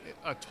song on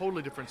a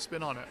totally different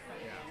spin on it.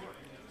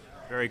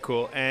 Very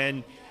cool.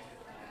 And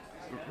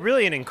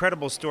really an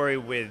incredible story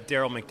with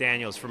Daryl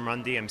McDaniels from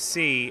Run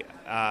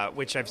DMC,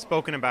 which I've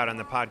spoken about on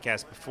the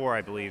podcast before,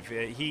 I believe.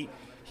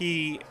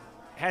 He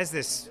has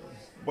this,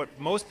 what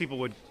most people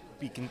would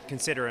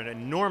consider an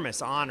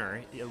enormous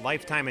honor, a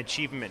Lifetime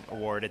Achievement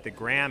Award at the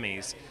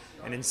Grammys.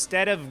 And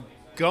instead of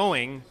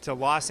going to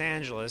Los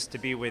Angeles to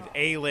be with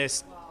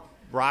A-list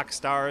rock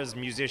stars,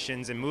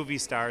 musicians, and movie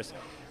stars,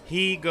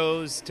 he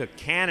goes to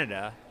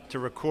Canada to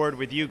record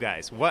with you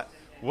guys.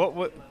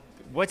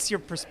 What's your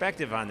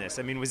perspective on this?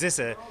 I mean, was this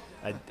a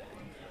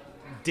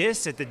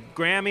diss at the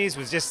Grammys?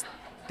 Was just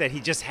that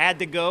he just had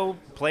to go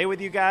play with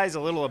you guys? A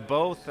little of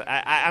both?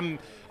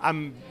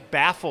 I'm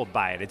baffled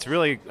by it. It's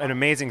really an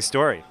amazing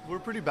story. We're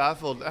pretty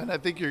baffled, and I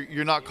think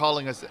you're not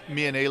calling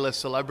me an A-list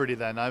celebrity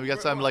then. I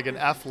guess I'm like an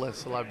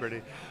F-list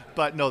celebrity,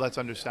 but no, that's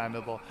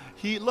understandable.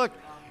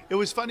 It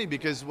was funny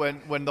because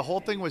when the whole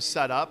thing was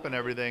set up and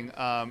everything,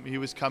 he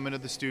was coming to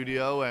the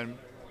studio and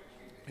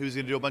he was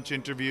going to do a bunch of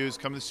interviews,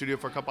 come to the studio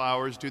for a couple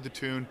hours, do the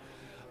tune.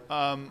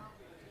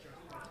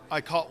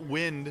 I caught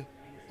wind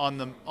on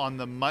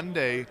the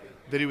Monday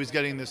that he was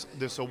getting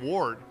this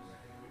award.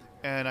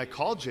 And I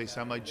called Jason.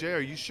 I'm like, Jay,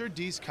 are you sure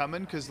D's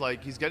coming? Because,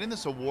 like, he's getting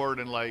this award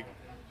and, like,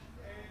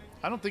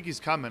 I don't think he's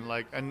coming.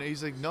 Like, and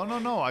he's like,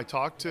 no. I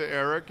talked to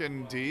Eric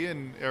and D,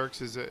 and Eric's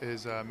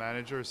his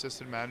manager,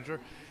 assistant manager,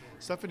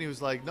 stuff. And he was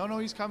like, no,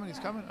 he's coming.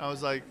 I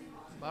was like,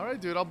 all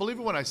right, dude, I'll believe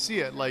it when I see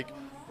it. Like,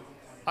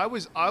 I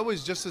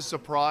was just as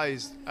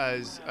surprised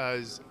as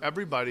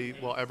everybody,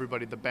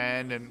 the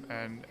band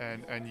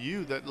and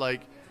you, that,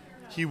 like,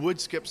 he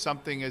would skip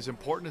something as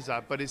important as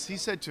that. But as he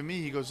said to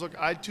me, he goes, look,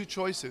 I had two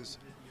choices.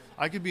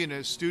 I could be in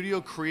a studio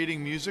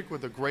creating music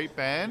with a great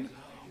band,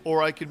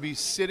 or I could be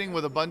sitting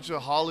with a bunch of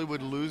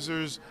Hollywood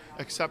losers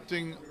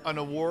accepting an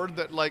award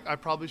that, like, I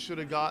probably should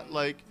have got,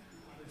 like,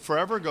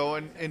 forever ago.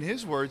 And in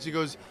his words, he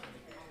goes,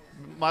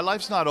 my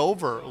life's not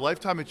over.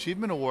 Lifetime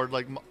Achievement Award,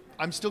 like,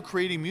 I'm still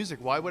creating music.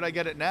 Why would I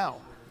get it now?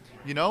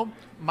 You know?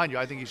 Mind you,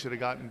 I think he should have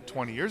gotten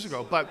 20 years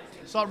ago, but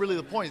it's not really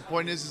the point. The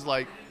point is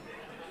like,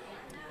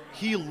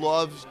 he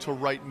loves to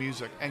write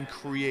music and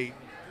create,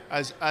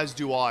 as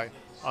do I.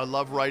 I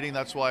love writing.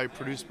 That's why I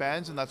produce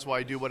bands, and that's why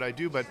I do what I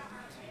do. But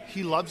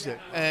he loves it,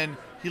 and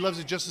he loves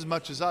it just as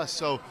much as us.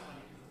 So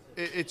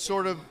it's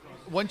sort of,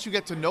 once you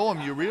get to know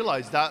him, you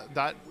realize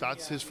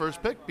that's his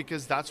first pick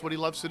because that's what he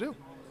loves to do.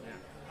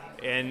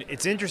 And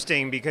it's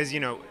interesting because, you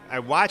know, I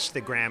watched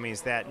the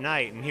Grammys that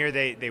night, and here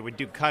they would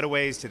do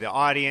cutaways to the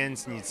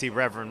audience, and you'd see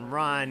Reverend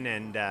Run,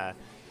 and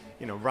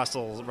you know,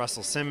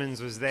 Russell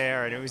Simmons was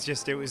there, and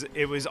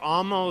it was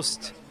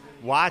almost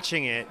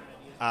watching it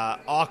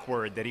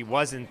awkward that he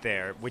wasn't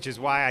there, which is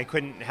why I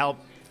couldn't help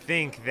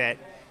think that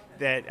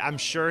I'm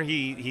sure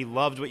he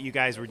loved what you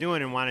guys were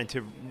doing and wanted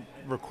to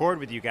record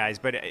with you guys.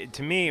 But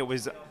to me, it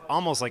was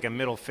almost like a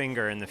middle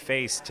finger in the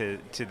face to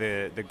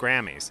the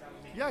Grammys.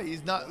 Yeah,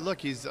 he's not.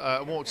 Look,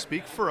 I won't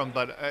speak for him,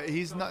 but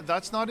he's not.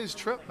 That's not his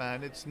trip,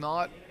 man. It's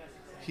not.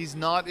 He's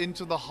not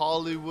into the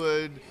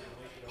Hollywood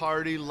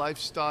party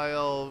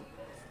lifestyle.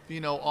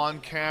 You know, on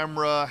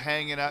camera,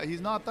 hanging out.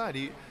 He's not that.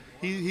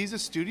 He's a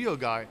studio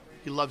guy.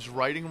 He loves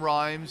writing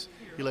rhymes.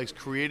 He likes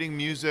creating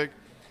music.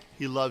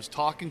 He loves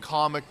talking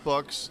comic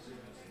books.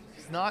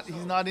 He's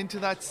not into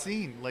that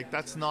scene. Like,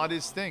 that's not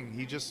his thing.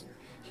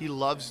 He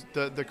loves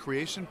the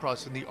creation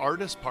process and the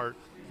artist part.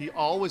 He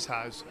always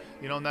has.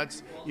 You know, and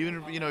that's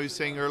even, you know, he was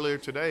saying earlier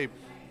today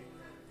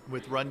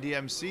with Run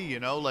DMC, you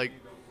know, like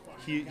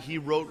he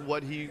wrote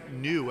what he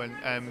knew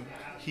and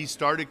he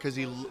started because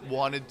he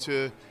wanted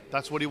to,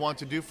 that's what he wanted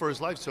to do for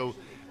his life. So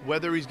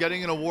whether he's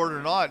getting an award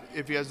or not,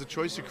 if he has the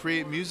choice to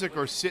create music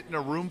or sit in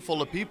a room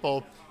full of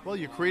people, well,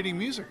 you're creating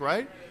music,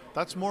 right?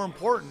 That's more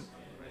important.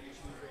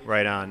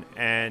 Right on.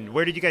 And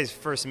where did you guys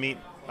first meet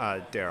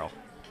Daryl?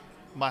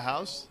 My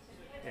house.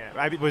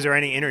 Yeah. Was there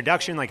any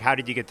introduction? Like, how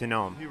did you get to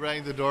know him? He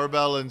rang the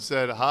doorbell and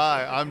said,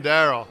 "Hi, I'm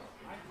Daryl."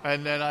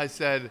 And then I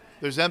said,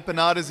 "There's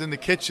empanadas in the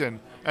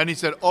kitchen." And he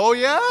said, "Oh,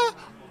 yeah?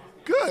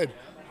 Good."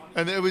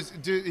 And it was,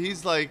 dude,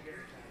 he's like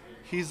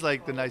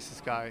the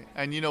nicest guy.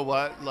 And you know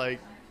what? Like,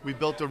 we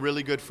built a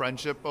really good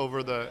friendship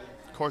over the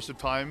course of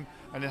time,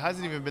 and it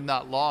hasn't even been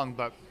that long,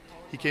 but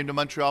he came to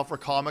Montreal for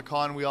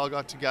Comic-Con. We all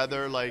got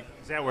together. Like,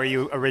 is that where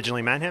you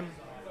originally met him?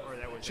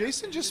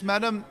 Jason just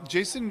met him.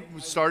 Jason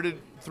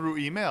started through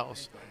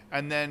emails,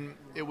 and then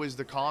it was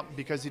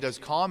because he does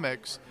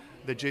comics,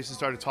 that Jason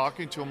started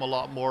talking to him a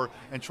lot more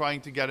and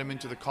trying to get him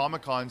into the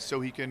Comic-Cons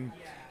so he can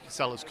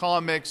sell his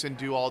comics and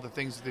do all the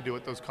things that they do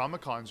at those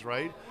Comic-Cons,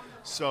 right?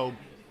 So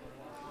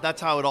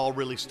that's how it all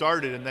really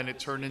started, and then it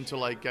turned into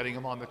like getting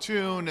him on the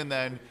tune, and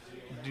then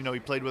he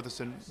played with us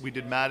and we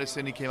did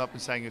Madison. He came up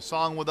and sang a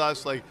song with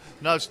us. Like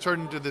now it's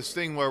turned into this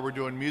thing where we're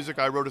doing music.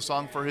 I wrote a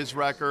song for his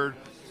record.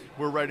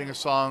 We're writing a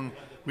song.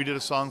 We did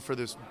a song for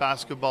this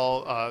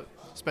basketball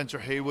Spencer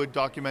Haywood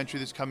documentary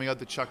that's coming out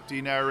that Chuck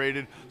D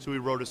narrated. So we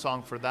wrote a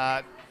song for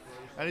that,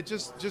 and it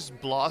just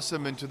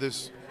blossomed into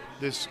this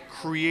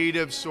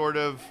creative sort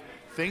of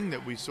thing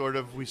that we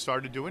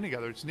started doing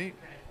together. It's neat.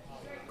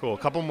 Cool. A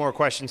couple more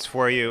questions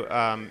for you.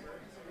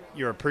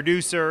 You're a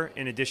producer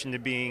in addition to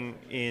being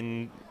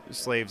in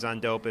Slaves on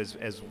Dope,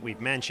 as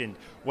we've mentioned.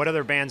 What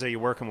other bands are you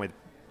working with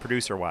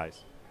producer-wise?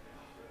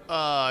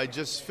 I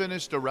just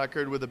finished a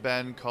record with a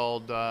band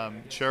called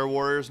Chair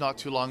Warriors not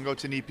too long ago.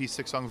 It's an EP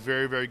 6-song,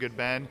 very, very good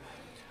band.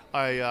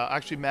 I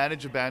actually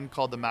manage a band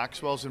called the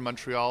Maxwells in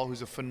Montreal,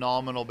 who's a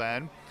phenomenal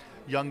band.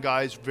 Young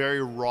guys,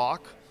 very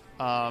rock,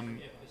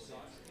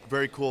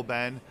 very cool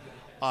band.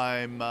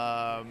 I'm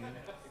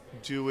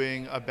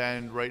doing a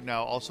band right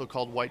now also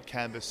called White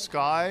Canvas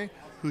Sky,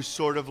 who's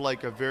sort of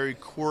like a very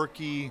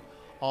quirky,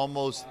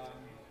 almost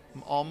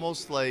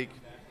like,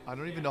 I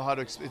don't even know how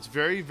to, it's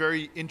very,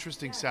 very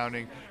interesting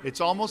sounding. It's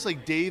almost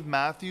like Dave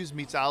Matthews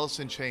meets Alice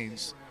in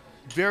Chains.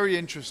 Very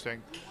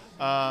interesting.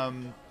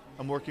 I'm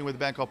working with a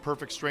band called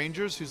Perfect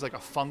Strangers, who's like a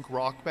funk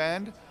rock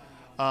band.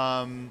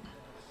 Kind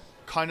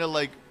of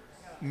like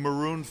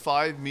Maroon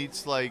 5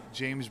 meets like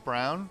James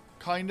Brown,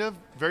 kind of.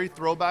 Very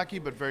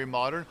throwbacky, but very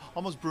modern.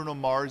 Almost Bruno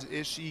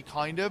Mars-ish-y,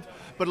 kind of.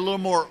 But a little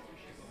more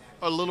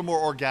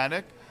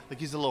organic. Like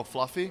he's a little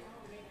fluffy.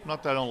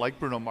 Not that I don't like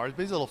Bruno Mars,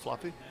 but he's a little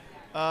fluffy.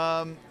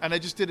 And I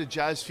just did a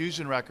jazz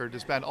fusion record,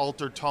 this band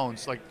Altered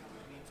Tones, like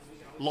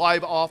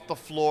live off the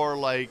floor,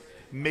 like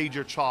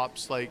major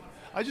chops. Like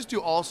I just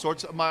do all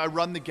sorts of, I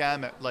run the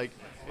gamut, like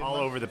all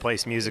over the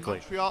place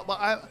musically.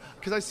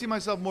 Because I see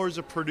myself more as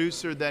a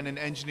producer than an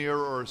engineer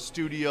or a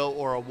studio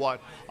or a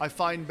what. I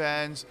find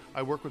bands,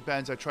 I work with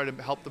bands, I try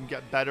to help them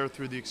get better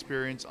through the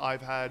experience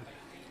I've had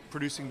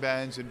producing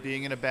bands and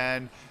being in a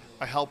band.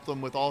 I help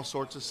them with all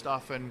sorts of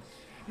stuff, and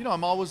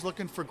I'm always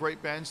looking for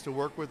great bands to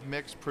work with,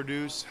 mix,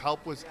 produce,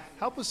 help with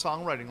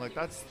songwriting. Like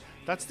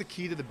that's the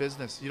key to the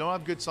business. You don't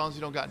have good songs,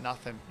 you don't got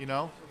nothing,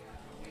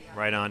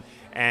 Right on.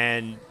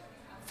 And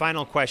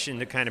final question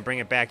to kind of bring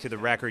it back to the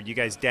record. You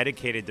guys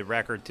dedicated the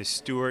record to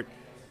Stuart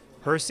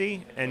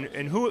Hersey, and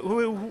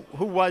who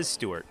was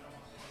Stuart?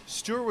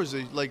 Stuart was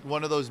like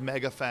one of those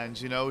mega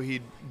fans.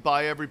 He'd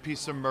buy every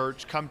piece of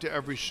merch, come to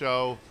every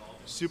show.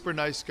 Super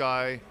nice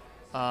guy.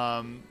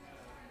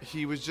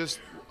 He was just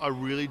a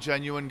really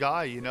genuine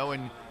guy,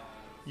 and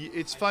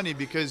it's funny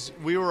because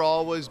we were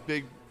always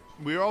big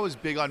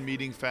on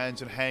meeting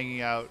fans and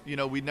hanging out.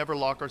 We'd never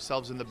lock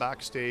ourselves in the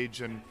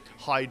backstage and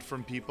hide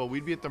from people.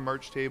 We'd be at the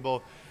merch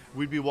table.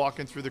 We'd be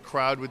walking through the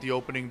crowd with the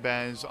opening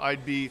bands.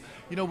 I'd be,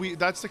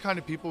 that's the kind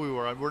of people we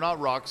were. We're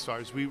not rock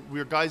stars.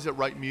 We're guys that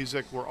write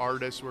music. We're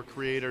artists. We're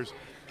creators.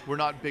 We're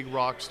not big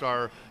rock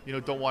star,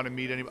 don't want to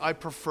meet anybody. I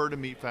prefer to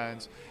meet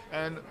fans.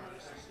 And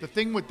the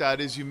thing with that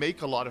is you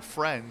make a lot of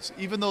friends.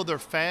 Even though they're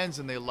fans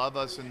and they love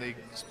us and they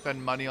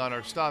spend money on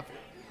our stuff,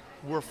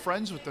 we're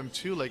friends with them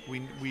too. Like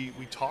we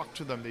talk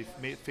to them. They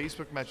make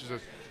Facebook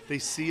messages. They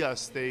see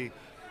us. They,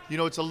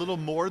 it's a little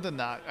more than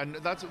that. And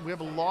we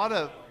have a lot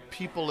of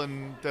people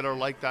that are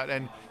like that.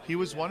 And he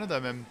was one of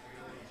them. And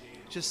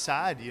just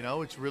sad,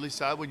 it's really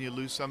sad when you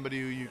lose somebody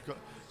who you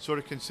sort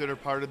of consider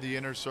part of the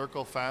inner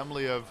circle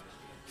family of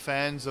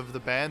fans of the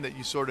band that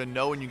you sort of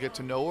know and you get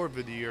to know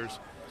over the years.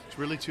 It's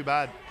really too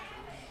bad.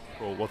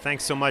 Cool. Well,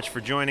 thanks so much for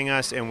joining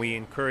us, and we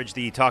encourage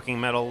the Talking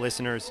Metal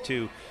listeners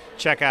to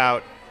check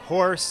out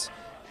Horse,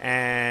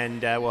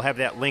 and we'll have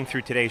that link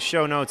through today's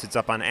show notes. It's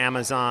up on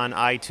Amazon,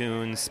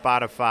 iTunes,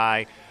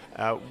 Spotify.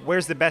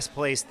 Where's the best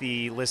place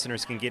the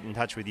listeners can get in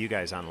touch with you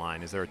guys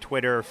online? Is there a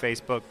Twitter,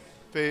 Facebook?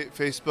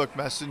 Facebook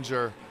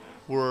Messenger.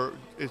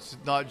 It's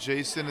not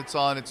Jason it's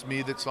on, it's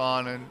me that's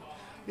on, and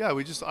yeah,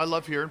 I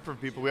love hearing from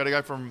people. We had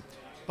a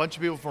bunch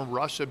of people from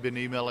Russia been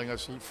emailing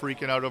us,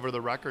 freaking out over the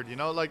record.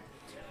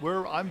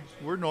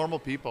 We're normal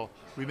people.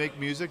 We make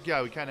music.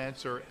 Yeah, we can't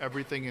answer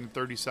everything in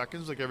 30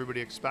 seconds like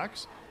everybody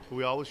expects, but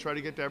we always try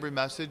to get to every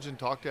message and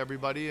talk to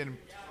everybody and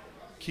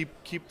keep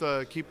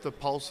the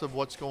pulse of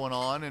what's going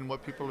on and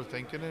what people are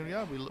thinking. And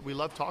yeah, we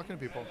love talking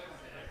to people.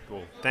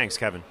 Cool. Thanks,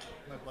 Kevin.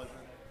 My pleasure.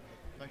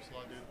 Thanks a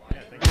lot, dude.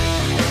 Yeah, thank you.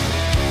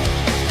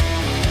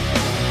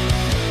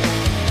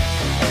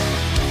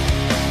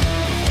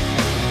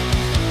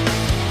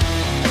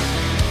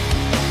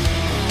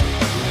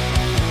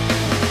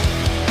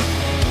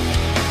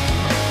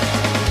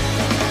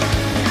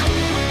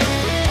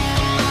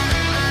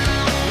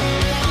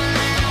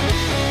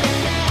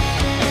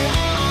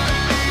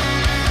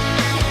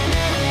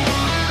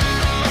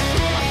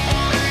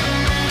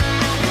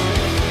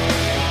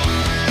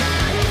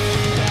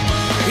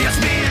 It's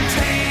been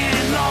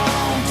 10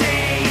 long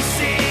days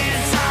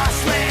since I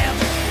slept.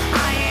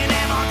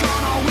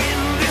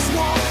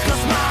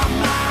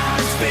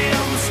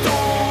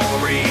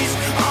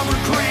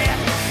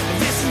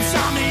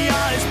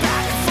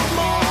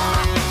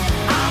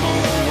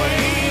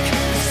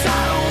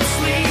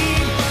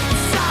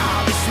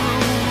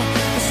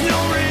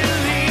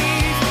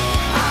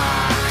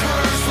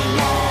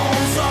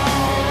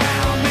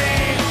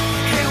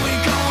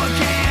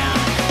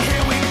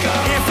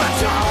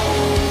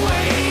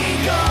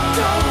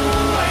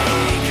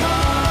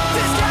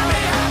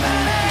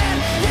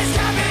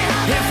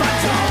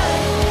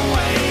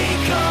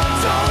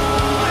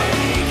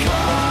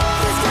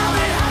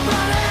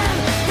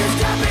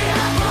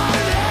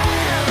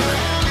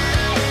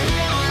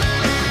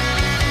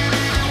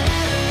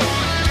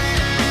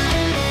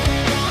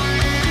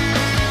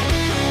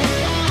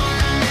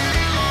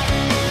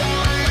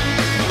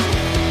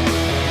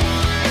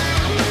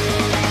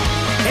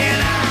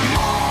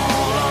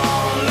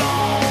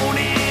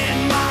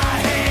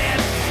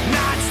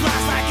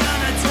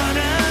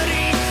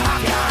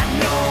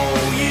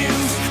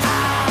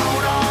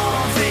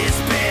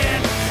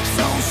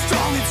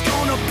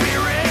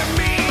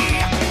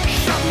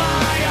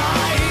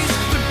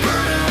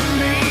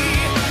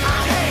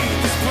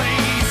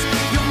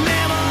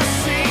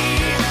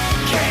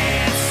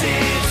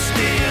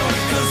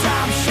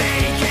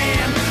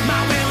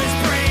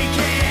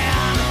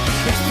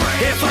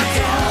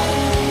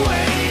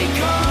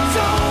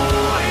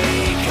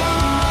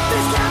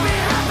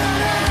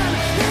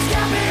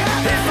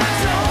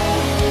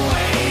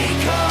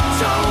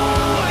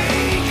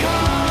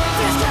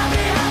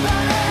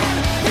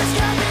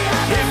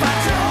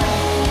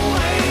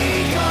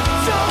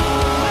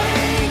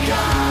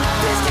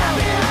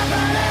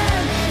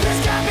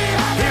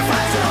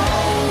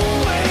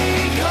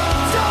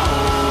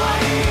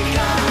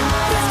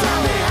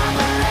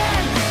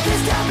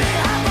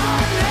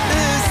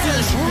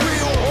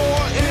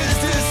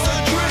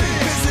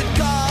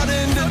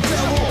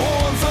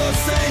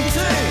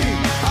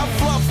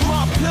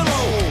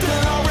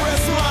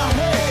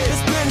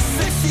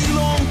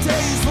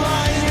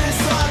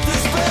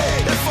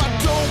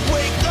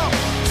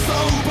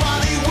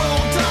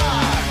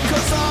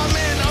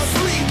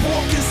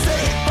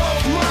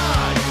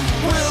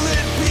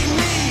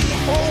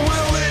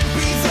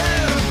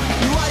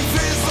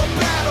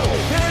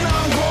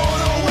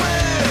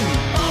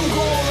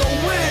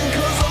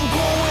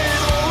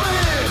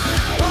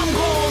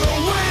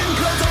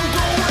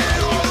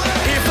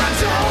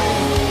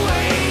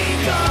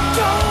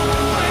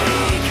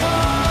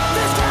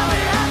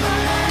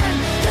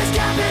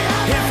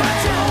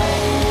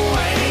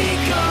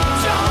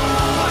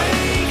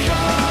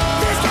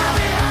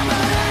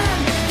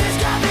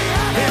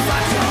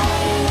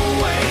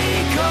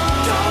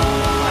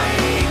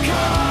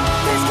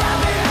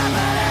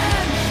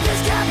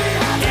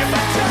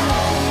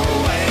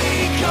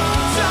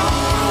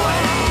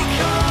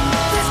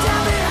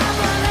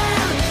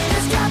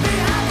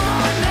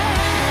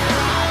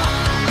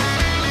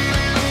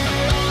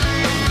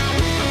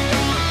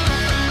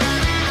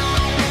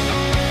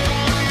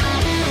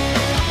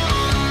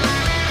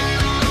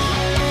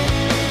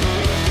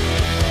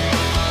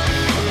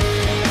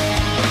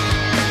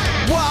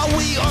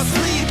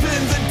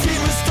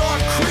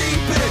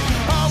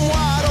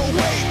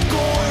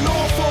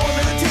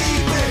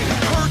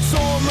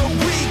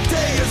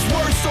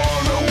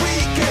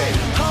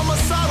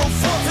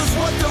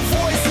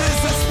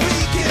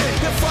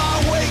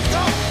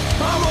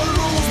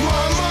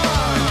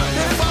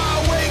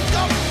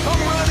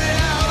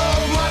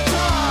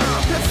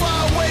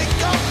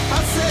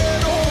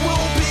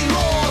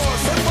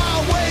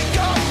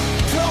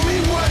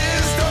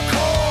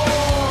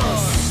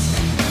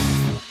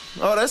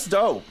 Oh, that's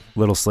dope.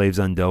 Little Slaves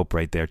on Dope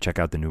right there. Check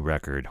out the new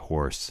record,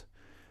 Horse.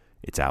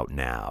 It's out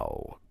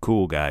now.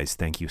 Cool, guys.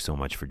 Thank you so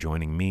much for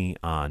joining me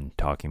on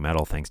Talking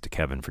Metal. Thanks to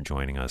Kevin for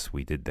joining us.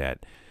 We did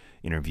that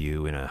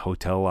interview in a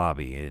hotel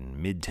lobby in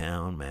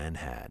Midtown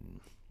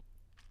Manhattan.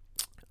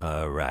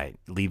 All right.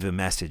 Leave a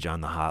message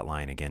on the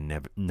hotline again,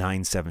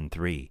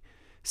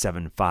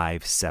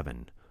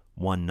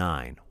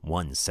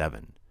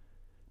 973-757-1917.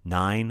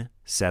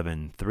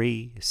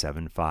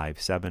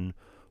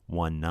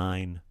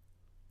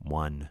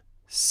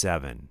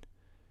 973-757-1917.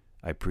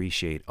 I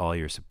appreciate all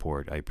your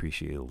support. I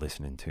appreciate you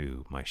listening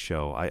to my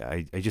show.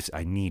 I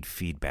need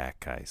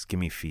feedback, guys. Give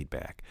me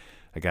feedback.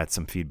 I got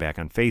some feedback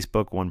on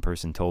Facebook. One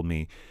person told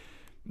me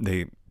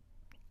they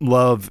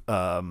love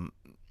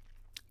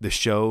the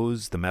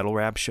shows, the metal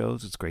rap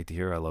shows. It's great to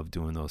hear. I love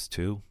doing those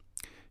too.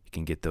 You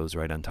can get those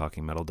right on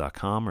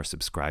talkingmetal.com or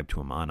subscribe to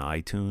them on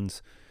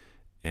iTunes.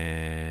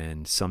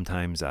 And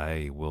sometimes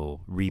I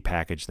will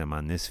repackage them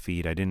on this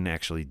feed. I didn't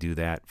actually do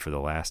that for the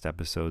last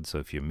episode, so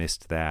if you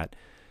missed that,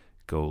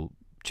 go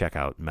check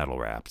out Metal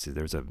Raps.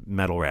 There's a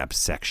Metal Raps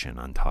section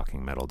on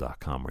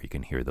talkingmetal.com where you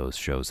can hear those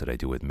shows that I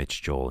do with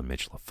Mitch Joel and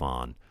Mitch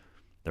LaFon.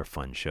 They're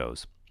fun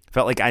shows.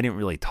 Felt like I didn't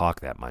really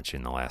talk that much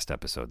in the last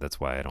episode. That's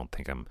why I don't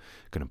think I'm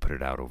going to put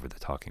it out over the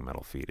Talking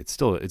Metal feed. It's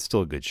still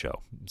a good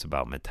show. It's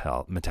about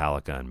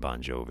Metallica and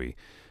Bon Jovi,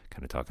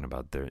 kind of talking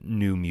about the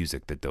new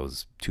music that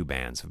those two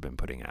bands have been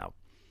putting out.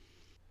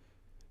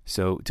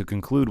 So to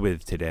conclude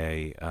with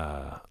today,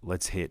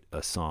 let's hit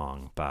a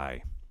song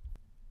by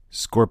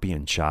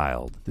Scorpion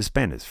Child. This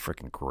band is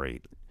freaking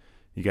great.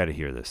 You got to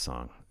hear this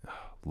song.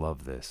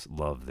 Love this.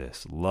 Love.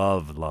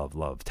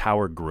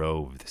 Tower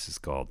Grove, this is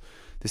called.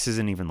 This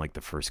isn't even like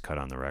the first cut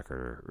on the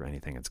record or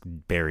anything. It's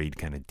buried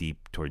kind of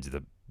deep towards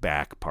the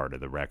back part of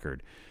the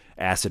record.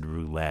 Acid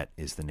Roulette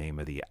is the name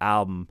of the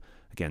album.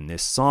 Again,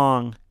 this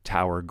song,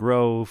 Tower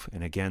Grove,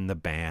 and again, the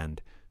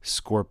band,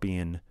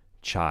 Scorpion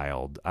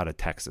Child, out of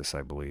Texas,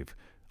 I believe.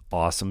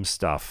 Awesome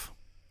stuff.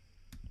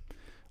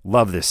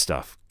 Love this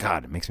stuff.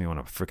 God, it makes me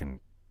want to freaking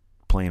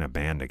play in a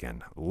band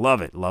again.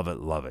 Love it.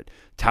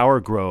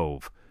 Tower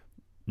Grove,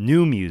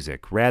 new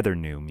music, rather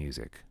new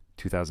music,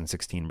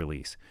 2016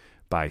 release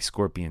by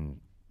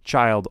Scorpion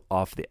Child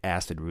off the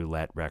Acid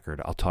Roulette record.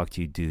 I'll talk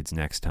to you dudes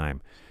next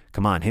time.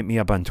 Come on, hit me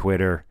up on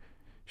Twitter.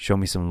 Show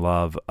me some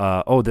love.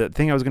 The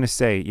thing I was going to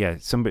say, yeah,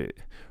 somebody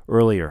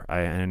earlier,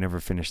 I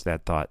never finished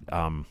that thought.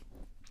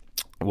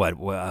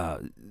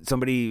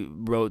 Somebody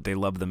wrote they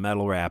love the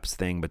Metal Raps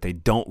thing, but they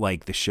don't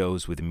like the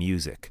shows with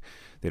music.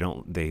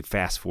 They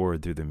fast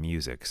forward through the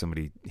music.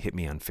 Somebody hit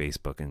me up on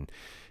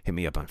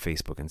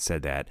Facebook and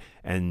said that.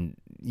 And,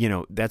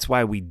 that's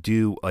why we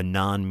do a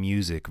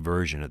non-music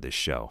version of this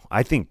show.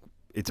 I think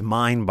it's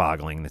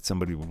mind-boggling that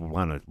somebody would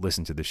want to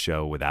listen to the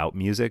show without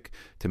music,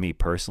 to me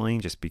personally,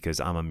 just because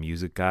I'm a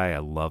music guy. I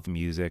love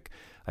music.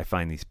 I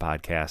find these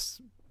podcasts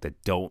that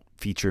don't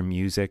feature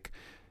music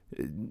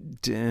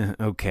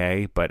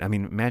okay, but I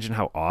mean, imagine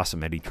how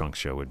awesome Eddie Trunk's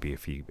show would be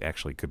if he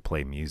actually could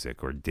play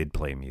music or did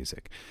play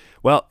music.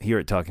 Well, here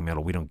at Talking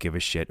Metal, we don't give a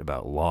shit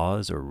about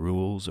laws or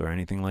rules or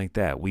anything like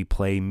that. We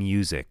play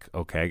music,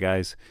 okay,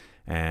 guys?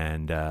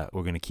 And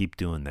we're going to keep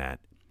doing that.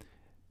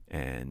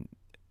 And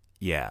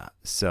yeah,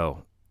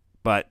 so,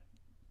 but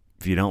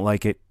if you don't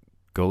like it,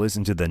 go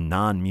listen to the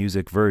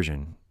non-music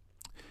version.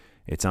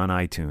 It's on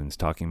iTunes,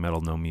 Talking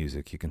Metal No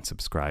Music. You can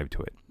subscribe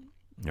to it.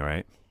 All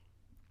right?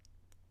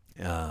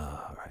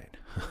 All right.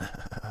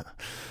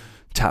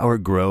 Tower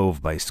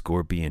Grove by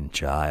Scorpion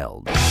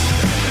Child.